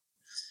anymore.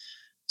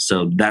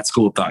 So that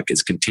school of thought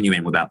is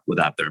continuing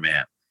without their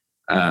man.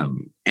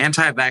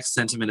 Anti-vax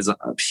sentiment is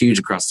huge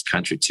across the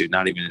country too,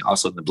 not even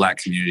also in the Black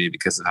community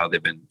because of how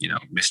they've been,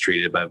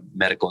 mistreated by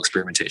medical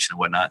experimentation and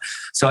whatnot.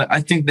 So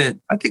I think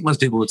most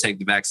people will take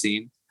the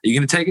vaccine. Are you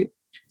going to take it?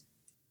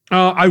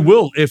 I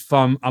will if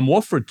I'm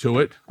offered to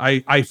it.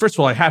 I first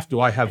of all, I have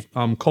to. I have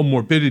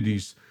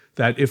comorbidities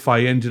that if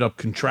I ended up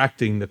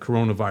contracting the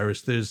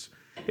coronavirus, there's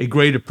a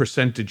greater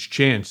percentage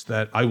chance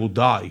that I will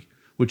die,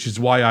 which is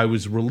why I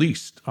was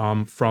released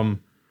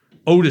from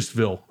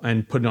Otisville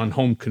and put on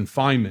home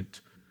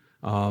confinement.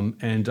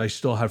 And I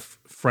still have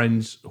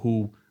friends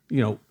who,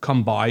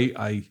 come by.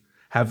 I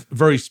have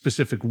very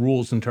specific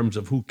rules in terms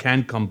of who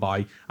can come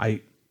by.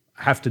 I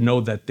have to know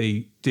that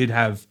they did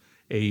have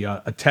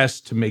a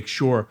test to make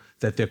sure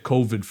that they're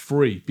COVID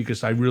free,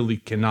 because I really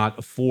cannot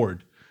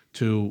afford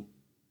to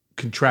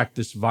contract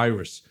this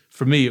virus.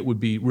 For me, it would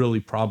be really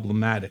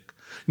problematic.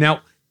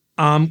 Now,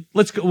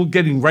 we're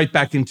getting right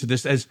back into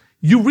this. As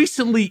you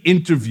recently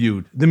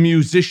interviewed the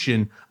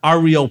musician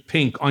Ariel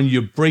Pink on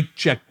your Break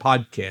Check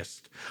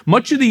podcast.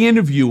 Much of the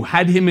interview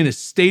had him in a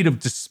state of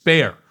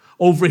despair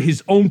over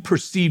his own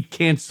perceived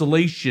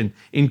cancellation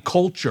in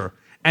culture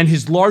and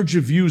his larger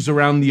views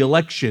around the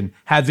election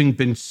having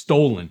been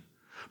stolen.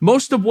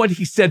 Most of what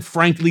he said,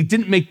 frankly,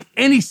 didn't make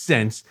any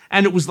sense,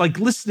 and it was like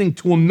listening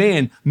to a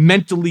man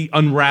mentally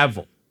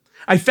unravel.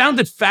 I found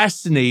it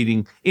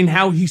fascinating in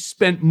how he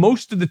spent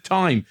most of the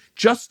time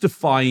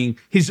justifying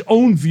his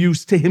own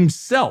views to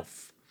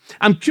himself.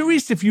 I'm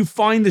curious if you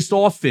find this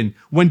often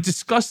when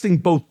discussing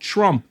both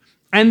Trump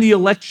and the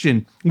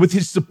election with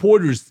his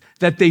supporters,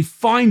 that they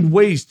find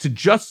ways to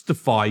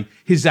justify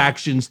his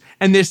actions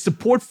and their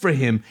support for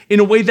him in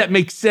a way that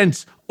makes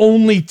sense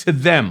only to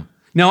them.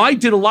 Now, I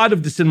did a lot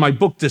of this in my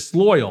book,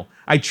 Disloyal.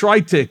 I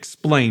tried to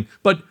explain,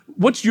 but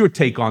what's your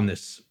take on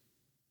this?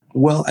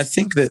 Well, I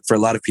think that for a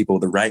lot of people,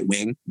 the right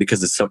wing,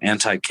 because it's so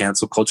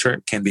anti-cancel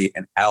culture, can be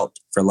an out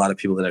for a lot of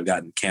people that have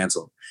gotten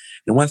canceled.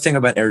 And one thing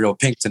about Ariel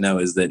Pink to know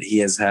is that he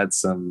has had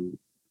some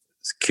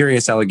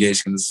curious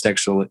allegations,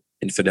 sexual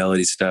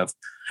infidelity stuff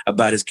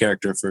about his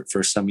character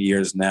for some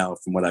years now,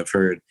 from what I've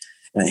heard.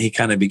 And he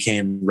kind of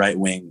became right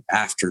wing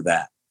after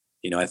that.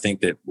 I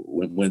think that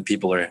when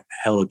people are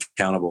held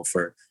accountable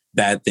for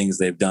bad things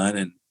they've done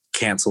and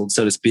canceled,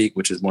 so to speak,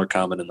 which is more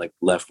common in like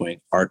left-wing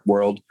art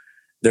world,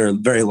 they're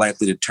very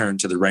likely to turn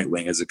to the right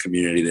wing as a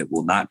community that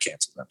will not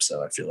cancel them.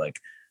 So I feel like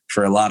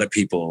for a lot of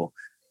people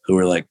who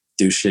are like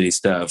do shitty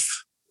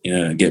stuff,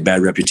 get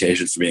bad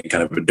reputations for being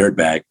kind of a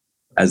dirtbag,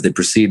 as they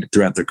proceed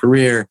throughout their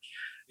career,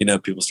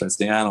 people start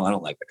saying, I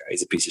don't like that guy.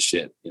 He's a piece of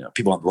shit.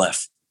 People on the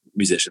left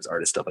musicians,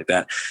 artists, stuff like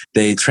that.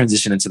 They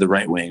transition into the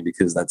right wing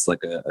because that's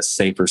like a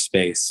safer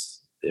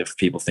space if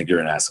people think you're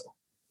an asshole.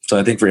 So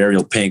I think for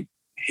Ariel Pink,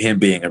 him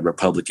being a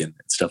Republican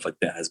and stuff like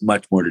that has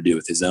much more to do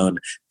with his own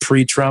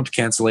pre-Trump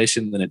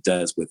cancellation than it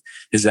does with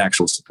his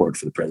actual support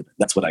for the president.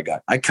 That's what I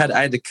got. I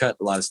had to cut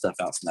a lot of stuff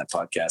out from that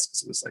podcast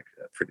because it was like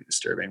pretty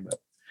disturbing, but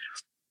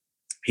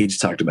he just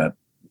talked about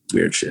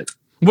weird shit.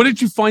 What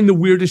did you find the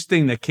weirdest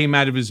thing that came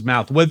out of his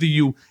mouth, whether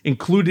you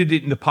included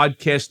it in the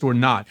podcast or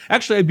not?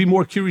 Actually, I'd be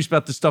more curious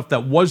about the stuff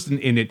that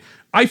wasn't in it.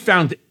 I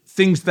found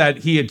things that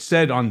he had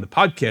said on the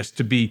podcast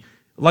to be,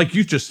 like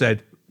you just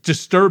said,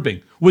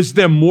 disturbing. Was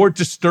there more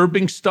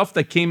disturbing stuff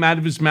that came out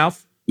of his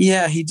mouth?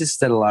 Yeah, he just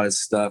said a lot of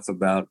stuff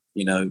about,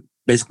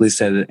 basically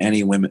said that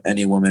any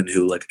woman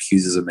who like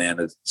accuses a man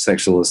of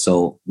sexual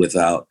assault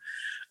without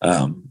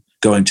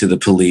going to the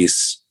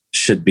police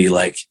should be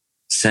like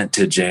sent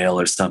to jail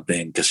or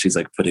something because she's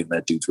like putting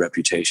that dude's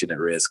reputation at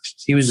risk.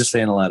 He was just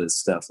saying a lot of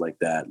stuff like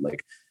that,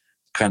 like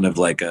kind of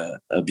like a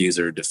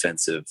abuser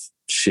defensive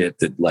shit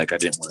that like I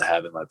didn't want to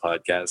have in my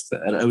podcast.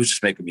 And it was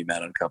just making me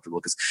mad uncomfortable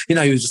because, he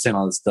was just saying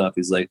all this stuff.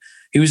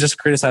 He was just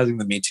criticizing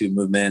the Me Too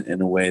movement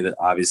in a way that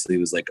obviously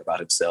was like about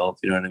himself.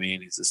 You know what I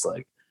mean? He's just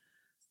like,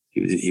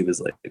 he was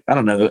like, I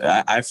don't know.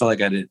 I felt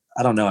like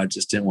I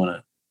just didn't want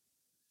to,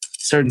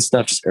 certain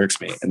stuff just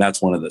irks me. And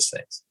that's one of those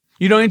things.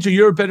 Andrew,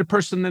 you're a better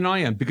person than I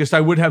am because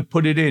I would have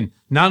put it in.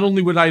 Not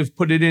only would I have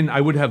put it in, I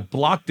would have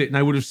blocked it and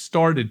I would have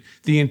started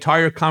the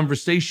entire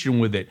conversation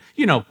with it.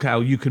 How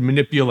you can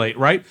manipulate,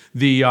 right?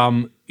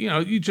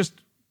 You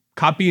just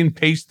copy and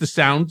paste the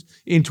sound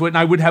into it. And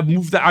I would have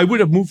moved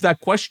that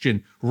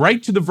question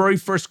right to the very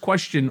first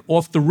question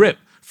off the rip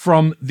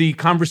from the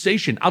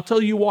conversation. I'll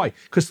tell you why.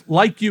 Because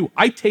like you,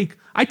 I take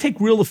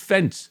real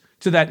offense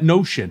to that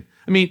notion.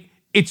 I mean,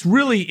 it's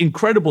really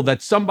incredible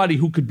that somebody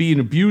who could be an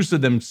abuser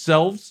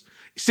themselves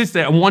sits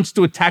there and wants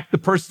to attack the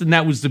person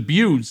that was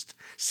abused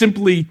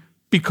simply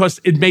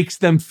because it makes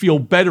them feel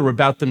better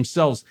about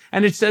themselves.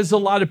 And it says a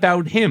lot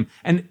about him.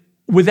 And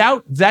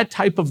without that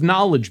type of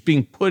knowledge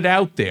being put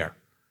out there,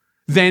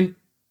 then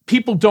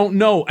people don't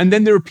know. And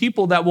then there are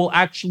people that will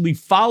actually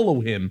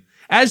follow him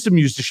as a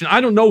musician.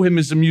 I don't know him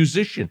as a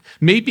musician.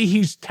 Maybe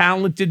he's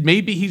talented.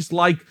 Maybe he's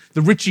like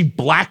the Richie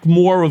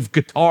Blackmore of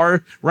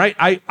guitar, right?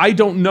 I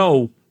don't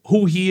know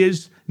who he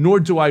is, nor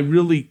do I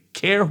really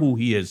care who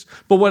he is.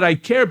 But what I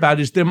care about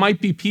is there might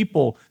be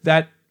people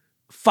that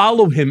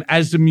follow him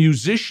as a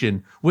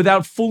musician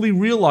without fully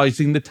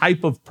realizing the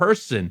type of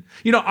person.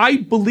 I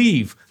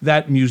believe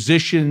that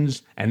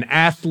musicians and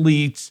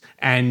athletes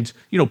and,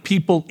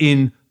 people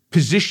in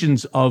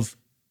positions of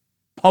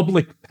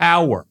public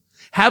power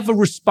have a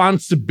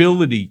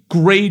responsibility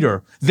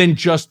greater than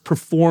just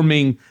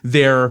performing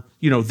their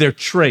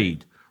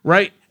trade,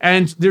 right?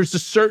 And there's a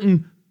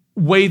certain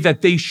way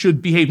that they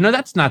should behave. Now,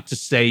 that's not to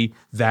say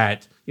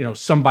that,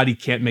 somebody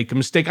can't make a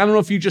mistake. I don't know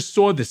if you just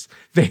saw this.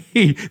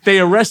 They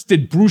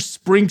arrested Bruce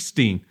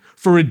Springsteen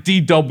for a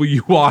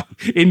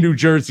DWI in New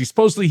Jersey.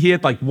 Supposedly he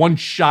had like one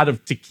shot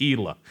of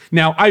tequila.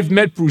 Now, I've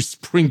met Bruce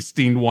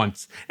Springsteen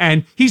once,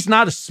 and he's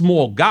not a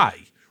small guy,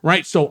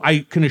 right? So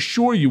I can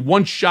assure you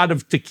one shot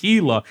of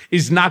tequila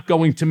is not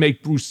going to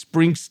make Bruce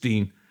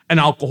Springsteen an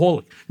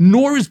alcoholic,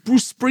 nor is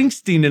Bruce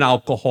Springsteen an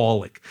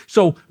alcoholic.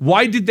 So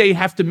why did they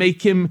have to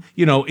make him,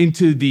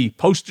 into the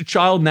poster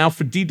child now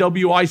for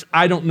DWIs?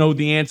 I don't know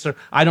the answer.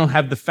 I don't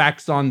have the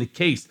facts on the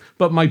case.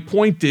 But my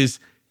point is,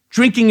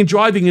 drinking and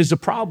driving is a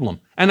problem.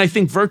 And I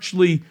think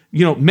virtually,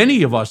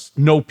 many of us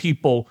know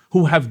people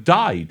who have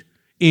died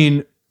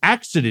in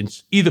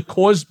accidents, either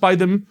caused by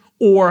them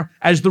or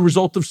as the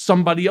result of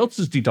somebody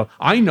else's DWI.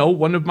 I know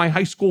one of my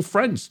high school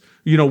friends,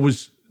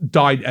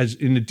 died as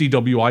in the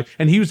DWI,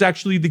 and he was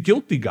actually the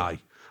guilty guy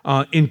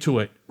into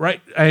it,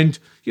 right? And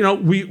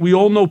we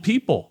all know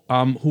people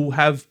who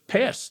have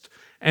passed,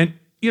 and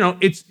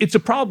it's a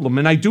problem.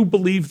 And I do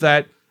believe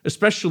that,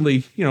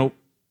 especially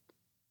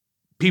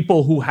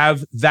people who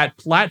have that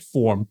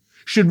platform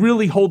should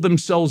really hold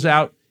themselves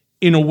out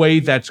in a way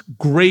that's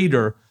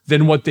greater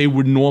than what they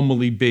would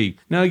normally be.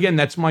 Now, again,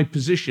 that's my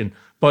position,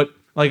 but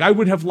I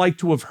would have liked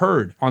to have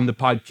heard on the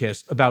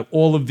podcast about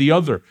all of the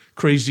other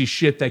crazy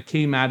shit that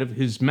came out of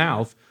his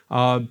mouth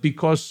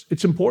because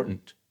it's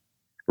important.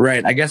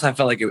 Right. I guess I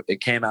felt like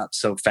it came out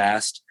so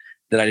fast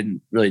that I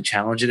didn't really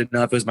challenge it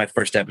enough. It was my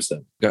first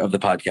episode of the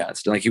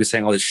podcast. And he was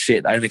saying all this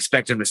shit I didn't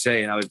expect him to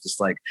say. And I was just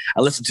like,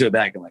 I listened to it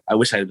back and I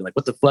wish I had been like,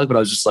 what the fuck? But I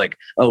was just like,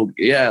 oh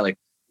yeah.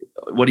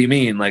 What do you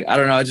mean? I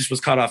don't know. I just was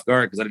caught off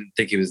guard because I didn't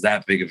think he was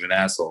that big of an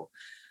asshole.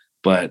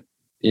 But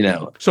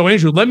So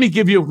Andrew, let me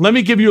give you a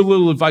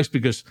little advice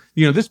because,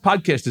 this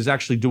podcast is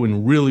actually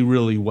doing really,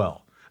 really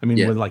well. I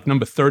mean, we're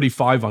number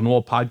 35 on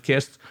all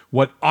podcasts.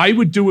 What I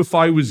would do if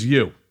I was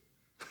you,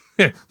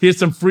 here's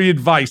some free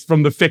advice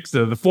from the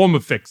fixer, the former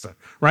fixer,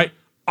 right?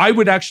 I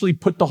would actually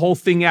put the whole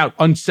thing out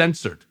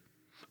uncensored.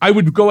 I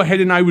would go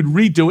ahead and I would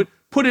redo it,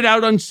 put it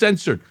out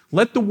uncensored.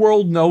 Let the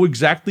world know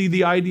exactly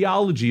the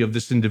ideology of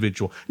this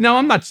individual. Now,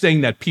 I'm not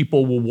saying that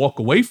people will walk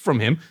away from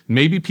him.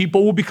 Maybe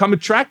people will become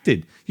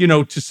attracted,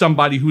 to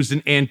somebody who's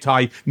an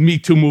anti-Me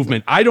Too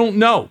movement. I don't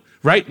know.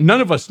 right?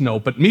 None of us know,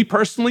 but me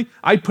personally,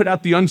 I put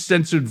out the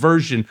uncensored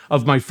version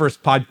of my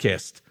first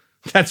podcast.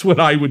 That's what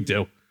I would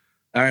do.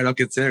 All right, I'll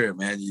consider it,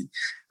 man.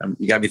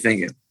 You got me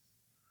thinking.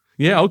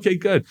 Yeah, okay,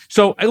 good.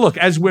 So, look,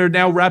 as we're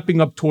now wrapping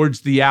up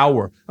towards the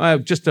hour, I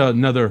have just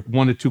another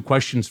 1 or 2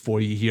 questions for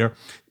you here.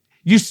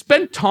 You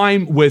spent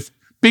time with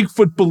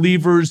Bigfoot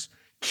believers,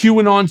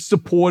 QAnon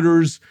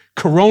supporters,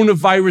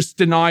 coronavirus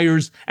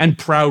deniers, and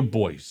Proud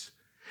Boys.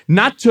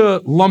 Not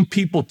to lump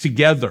people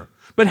together,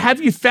 but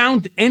have you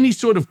found any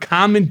sort of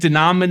common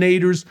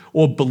denominators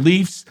or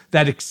beliefs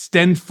that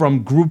extend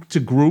from group to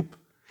group?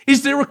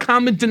 Is there a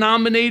common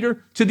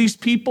denominator to these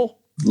people?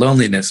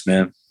 Loneliness,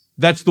 man.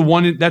 That's the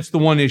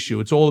one issue.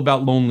 It's all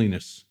about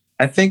loneliness.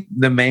 I think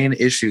the main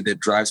issue that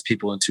drives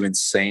people into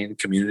insane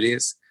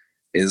communities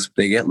is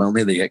they get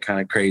lonely, they get kind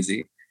of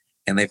crazy,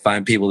 and they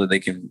find people that they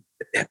can,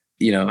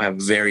 have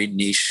very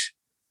niche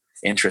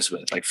interests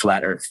with, like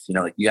flat earth.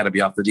 Like you got to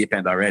be off the deep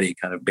end already,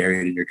 kind of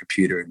buried in your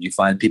computer, and you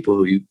find people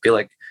who you feel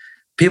like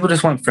people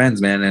just want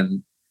friends, man.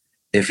 And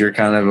if you're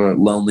kind of a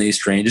lonely,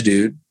 strange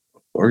dude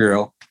or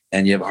girl,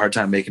 and you have a hard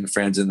time making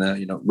friends in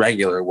the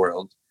regular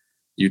world,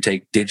 you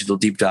take digital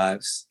deep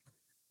dives,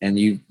 and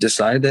you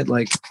decide that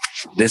like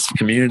this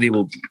community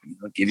will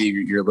give you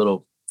your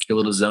little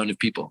zone of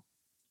people.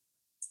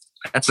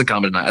 That's the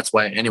common. That's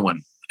why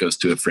anyone goes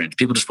to a fringe.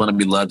 People just want to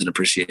be loved and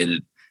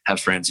appreciated, have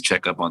friends who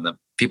check up on them.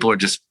 People are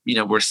just,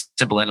 we're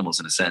simple animals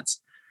in a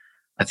sense,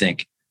 I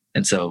think.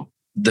 And so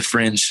the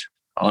fringe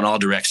on all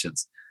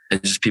directions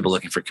is just people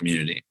looking for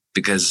community,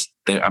 because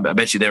I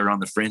bet you they were on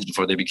the fringe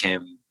before they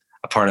became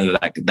a part of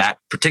that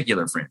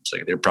particular fringe.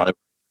 Like they're probably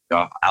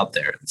out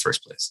there in the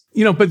first place.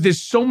 But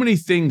there's so many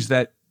things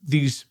that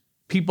these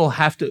people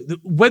have to,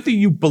 whether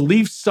you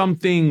believe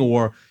something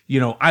or,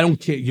 I don't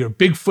care, you're a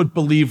Bigfoot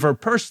believer.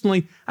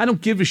 Personally, I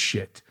don't give a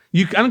shit.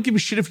 I don't give a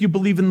shit if you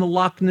believe in the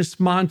Loch Ness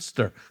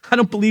Monster. I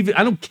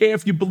don't care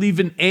if you believe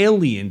in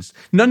aliens.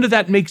 None of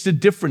that makes a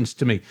difference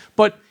to me.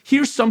 But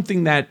here's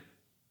something that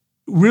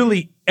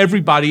really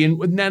everybody, and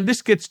now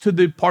this gets to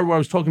the part where I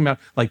was talking about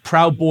like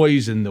Proud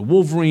Boys and the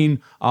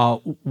Wolverine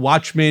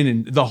Watchmen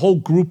and the whole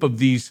group of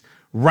these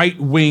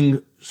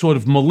right-wing sort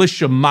of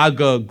militia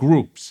MAGA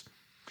groups.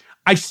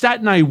 I sat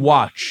and I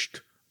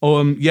watched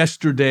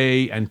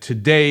yesterday and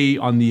today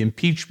on the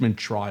impeachment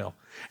trial,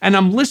 and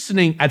I'm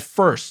listening at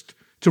first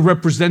to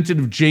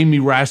Representative Jamie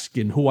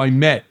Raskin, who I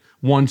met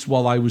once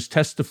while I was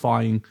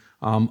testifying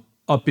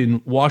up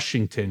in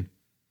Washington.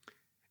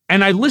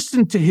 And I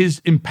listened to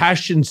his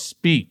impassioned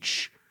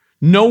speech,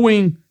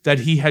 knowing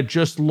that he had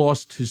just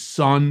lost his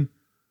son,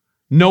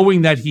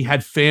 knowing that he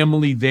had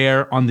family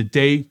there on the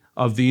day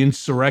of the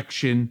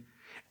insurrection,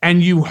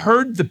 and you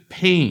heard the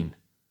pain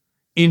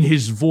in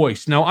his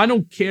voice. Now, I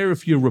don't care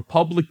if you're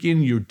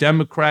Republican, you're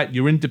Democrat,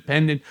 you're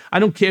independent. I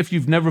don't care if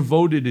you've never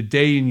voted a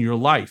day in your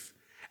life.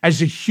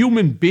 As a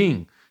human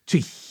being, to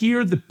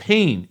hear the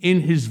pain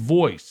in his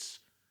voice,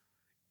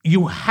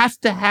 you have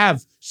to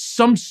have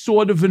some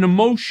sort of an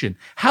emotion.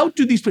 How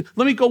do these people,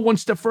 let me go one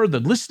step further.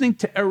 Listening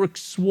to Eric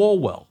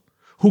Swalwell,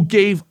 who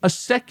gave a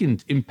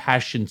second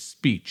impassioned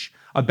speech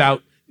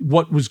about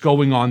what was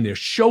going on there,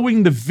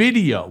 showing the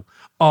video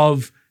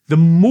of the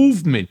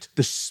movement,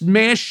 the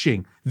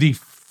smashing, the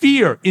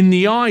fear in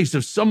the eyes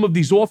of some of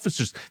these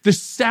officers, the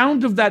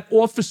sound of that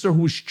officer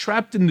who was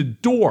trapped in the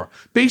door,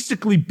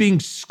 basically being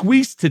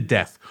squeezed to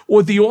death,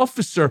 or the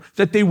officer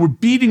that they were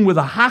beating with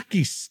a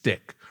hockey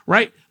stick,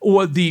 right?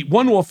 Or the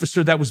one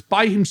officer that was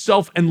by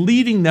himself and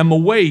leading them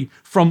away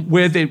from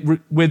where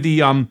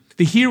the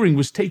hearing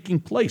was taking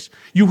place.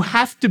 You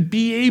have to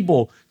be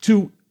able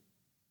to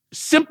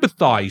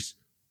sympathize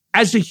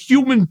as a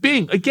human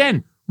being,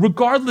 again,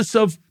 regardless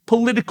of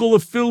political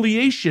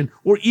affiliation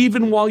or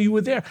even while you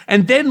were there.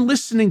 And then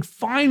listening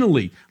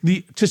finally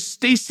to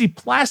Stacey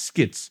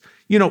Plaskett's,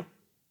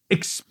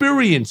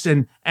 experience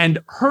and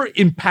her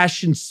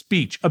impassioned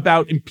speech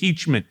about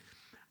impeachment.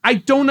 I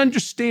don't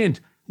understand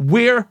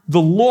where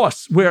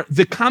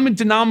the common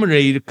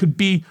denominator could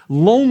be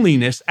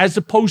loneliness as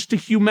opposed to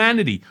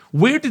humanity.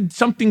 Where did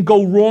something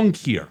go wrong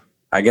here?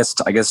 I guess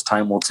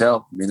time will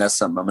tell. I mean, that's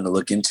something I'm going to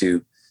look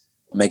into.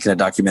 I'm making a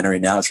documentary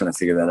now trying to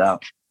figure that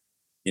out.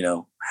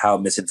 How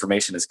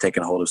misinformation has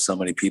taken hold of so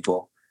many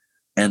people.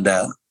 And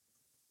I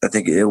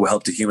think it will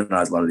help to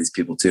humanize a lot of these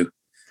people too.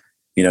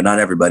 Not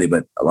everybody,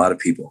 but a lot of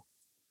people.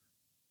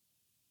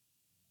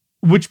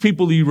 Which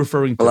people are you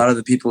referring to? A lot of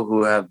the people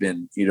who have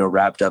been,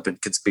 wrapped up in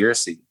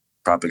conspiracy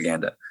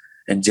propaganda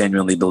and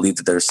genuinely believe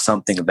that there's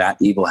something of that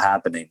evil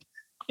happening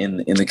in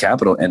the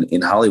Capitol and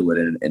in Hollywood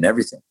and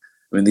everything.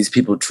 I mean, these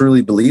people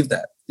truly believe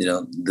that.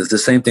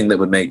 The same thing that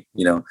would make,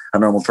 a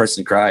normal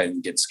person cry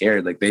and get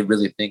scared. Like they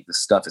really think this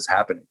stuff is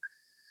happening,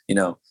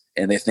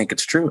 and they think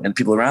it's true. And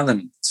people around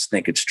them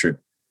think it's true.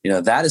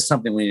 That is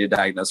something we need to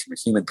diagnose from a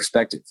human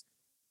perspective.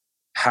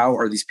 How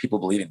are these people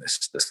believing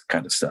this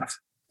kind of stuff?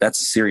 That's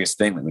a serious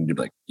thing that we need to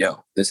be like,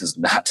 yo, this is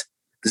not,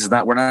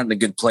 we're not in a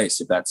good place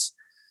if a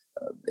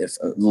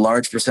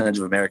large percentage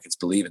of Americans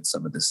believe in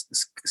some of this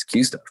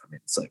Q stuff. I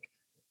mean, it's like,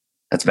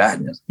 that's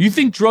bad, man. You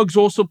think drugs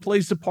also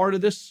plays a part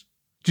of this?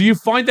 Do you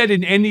find that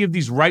in any of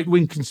these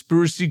right-wing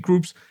conspiracy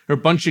groups, there are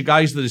a bunch of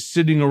guys that are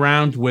sitting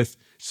around with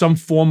some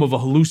form of a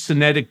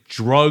hallucinogenic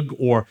drug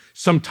or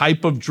some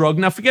type of drug?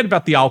 Now, forget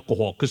about the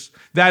alcohol, because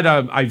that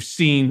I've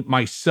seen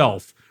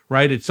myself,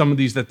 right? At some of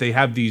these that they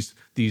have these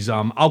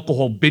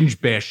alcohol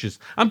binge bashes.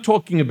 I'm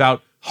talking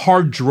about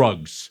hard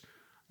drugs.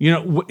 You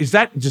know,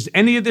 does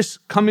any of this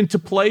come into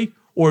play?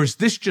 Or is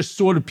this just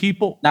sort of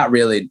people? Not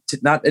really.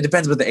 It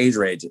depends what the age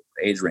range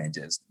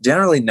is.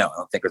 Generally, no, I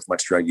don't think there's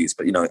much drug use.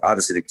 But,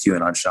 obviously the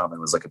QAnon shaman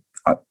was like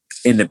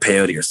in the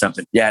peyote or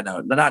something. Yeah,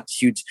 no, not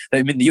huge.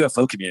 I mean, the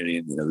UFO community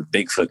and, the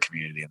Bigfoot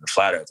community and the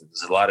flat earth,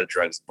 there's a lot of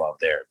drugs involved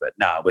there. But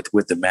no,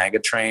 with the MAGA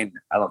train,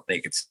 I don't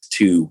think it's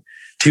too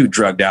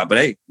drugged out. But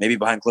hey, maybe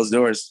behind closed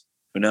doors,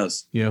 who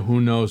knows? Yeah,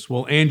 who knows?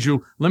 Well,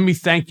 Andrew, let me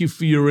thank you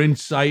for your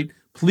insight.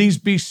 Please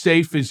be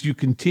safe as you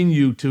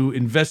continue to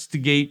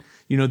investigate,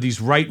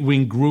 these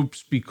right-wing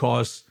groups,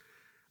 because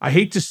I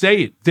hate to say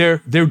it,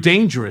 they're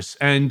dangerous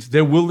and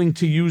they're willing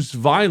to use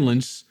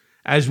violence,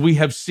 as we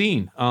have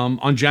seen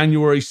on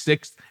January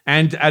 6th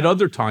and at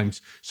other times.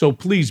 So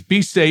please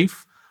be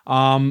safe.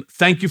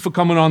 Thank you for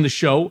coming on the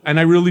show, and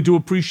I really do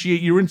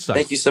appreciate your insight.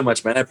 Thank you so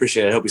much, man. I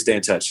appreciate it. I hope we stay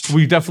in touch.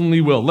 We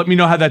definitely will. Let me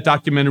know how that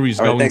documentary is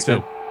going, thanks, too.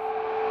 Man.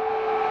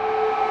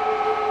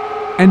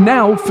 And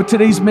now for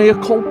today's Mea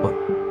Culpa.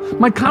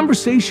 My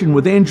conversation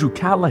with Andrew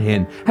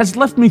Callahan has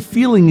left me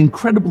feeling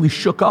incredibly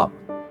shook up.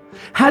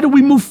 How do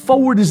we move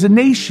forward as a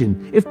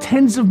nation if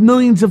tens of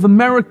millions of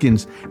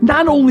Americans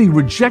not only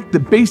reject the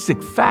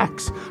basic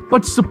facts,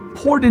 but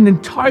support an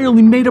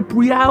entirely made-up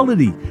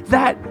reality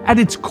that, at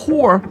its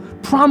core,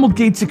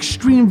 promulgates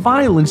extreme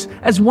violence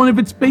as one of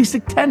its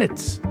basic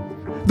tenets?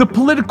 The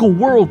political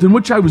world in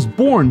which I was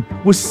born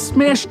was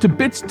smashed to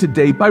bits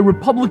today by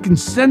Republican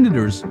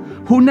senators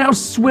who now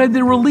swear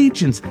their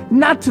allegiance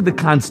not to the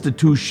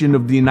Constitution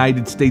of the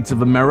United States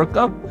of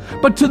America,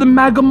 but to the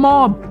MAGA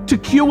mob, to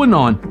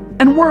QAnon,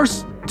 and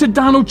worse, to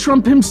Donald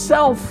Trump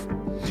himself.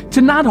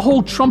 To not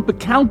hold Trump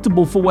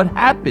accountable for what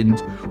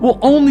happened will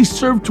only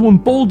serve to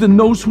embolden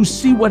those who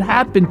see what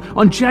happened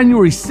on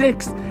January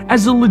 6th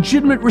as a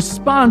legitimate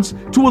response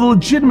to a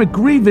legitimate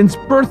grievance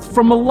birthed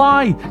from a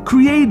lie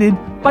created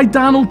by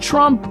Donald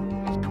Trump.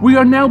 We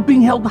are now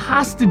being held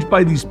hostage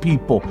by these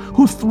people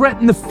who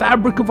threaten the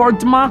fabric of our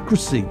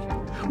democracy.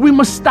 We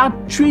must stop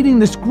treating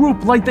this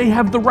group like they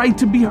have the right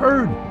to be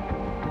heard.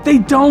 They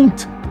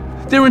don't.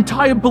 Their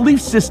entire belief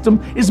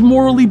system is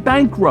morally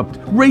bankrupt,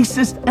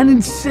 racist, and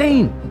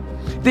insane.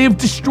 They have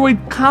destroyed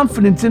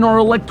confidence in our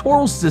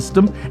electoral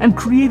system and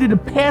created a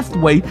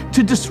pathway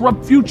to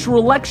disrupt future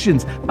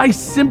elections by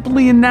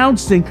simply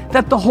announcing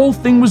that the whole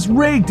thing was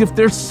rigged if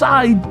their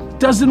side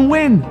doesn't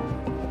win.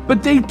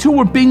 But they too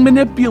are being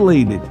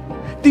manipulated.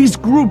 These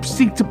groups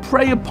seek to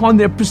prey upon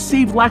their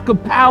perceived lack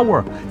of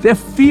power, their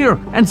fear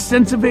and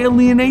sense of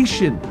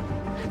alienation.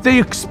 They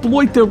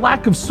exploit their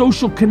lack of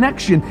social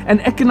connection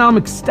and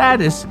economic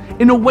status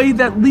in a way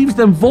that leaves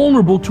them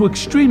vulnerable to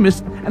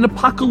extremist and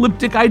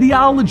apocalyptic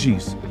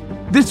ideologies.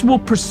 This will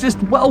persist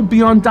well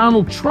beyond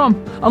Donald Trump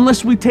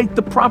unless we take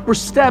the proper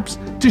steps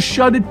to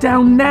shut it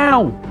down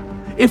now.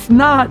 If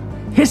not,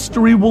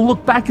 history will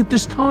look back at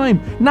this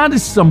time not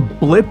as some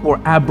blip or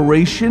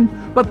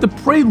aberration, but the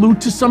prelude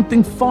to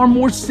something far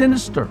more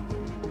sinister.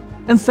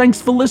 And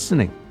thanks for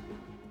listening.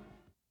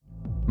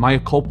 Mea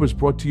Culpa is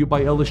brought to you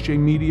by LSJ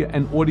Media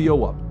and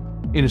Audio Up,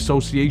 in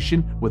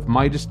association with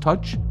Midas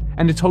Touch,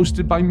 and it's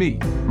hosted by me,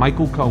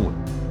 Michael Cohen,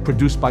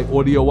 produced by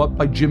Audio Up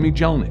by Jimmy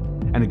Jelnick,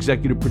 and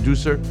executive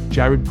producer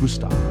Jared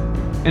Gustav,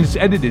 and it's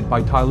edited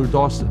by Tyler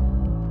Dawson.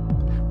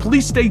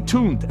 Please stay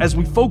tuned as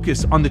we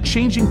focus on the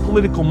changing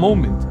political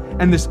moment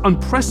and this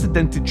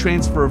unprecedented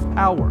transfer of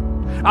power.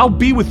 I'll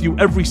be with you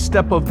every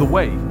step of the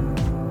way.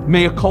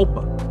 Mea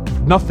Culpa,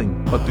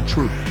 nothing but the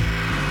truth.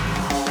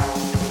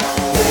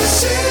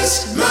 This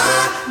is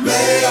my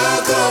mea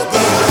culpa.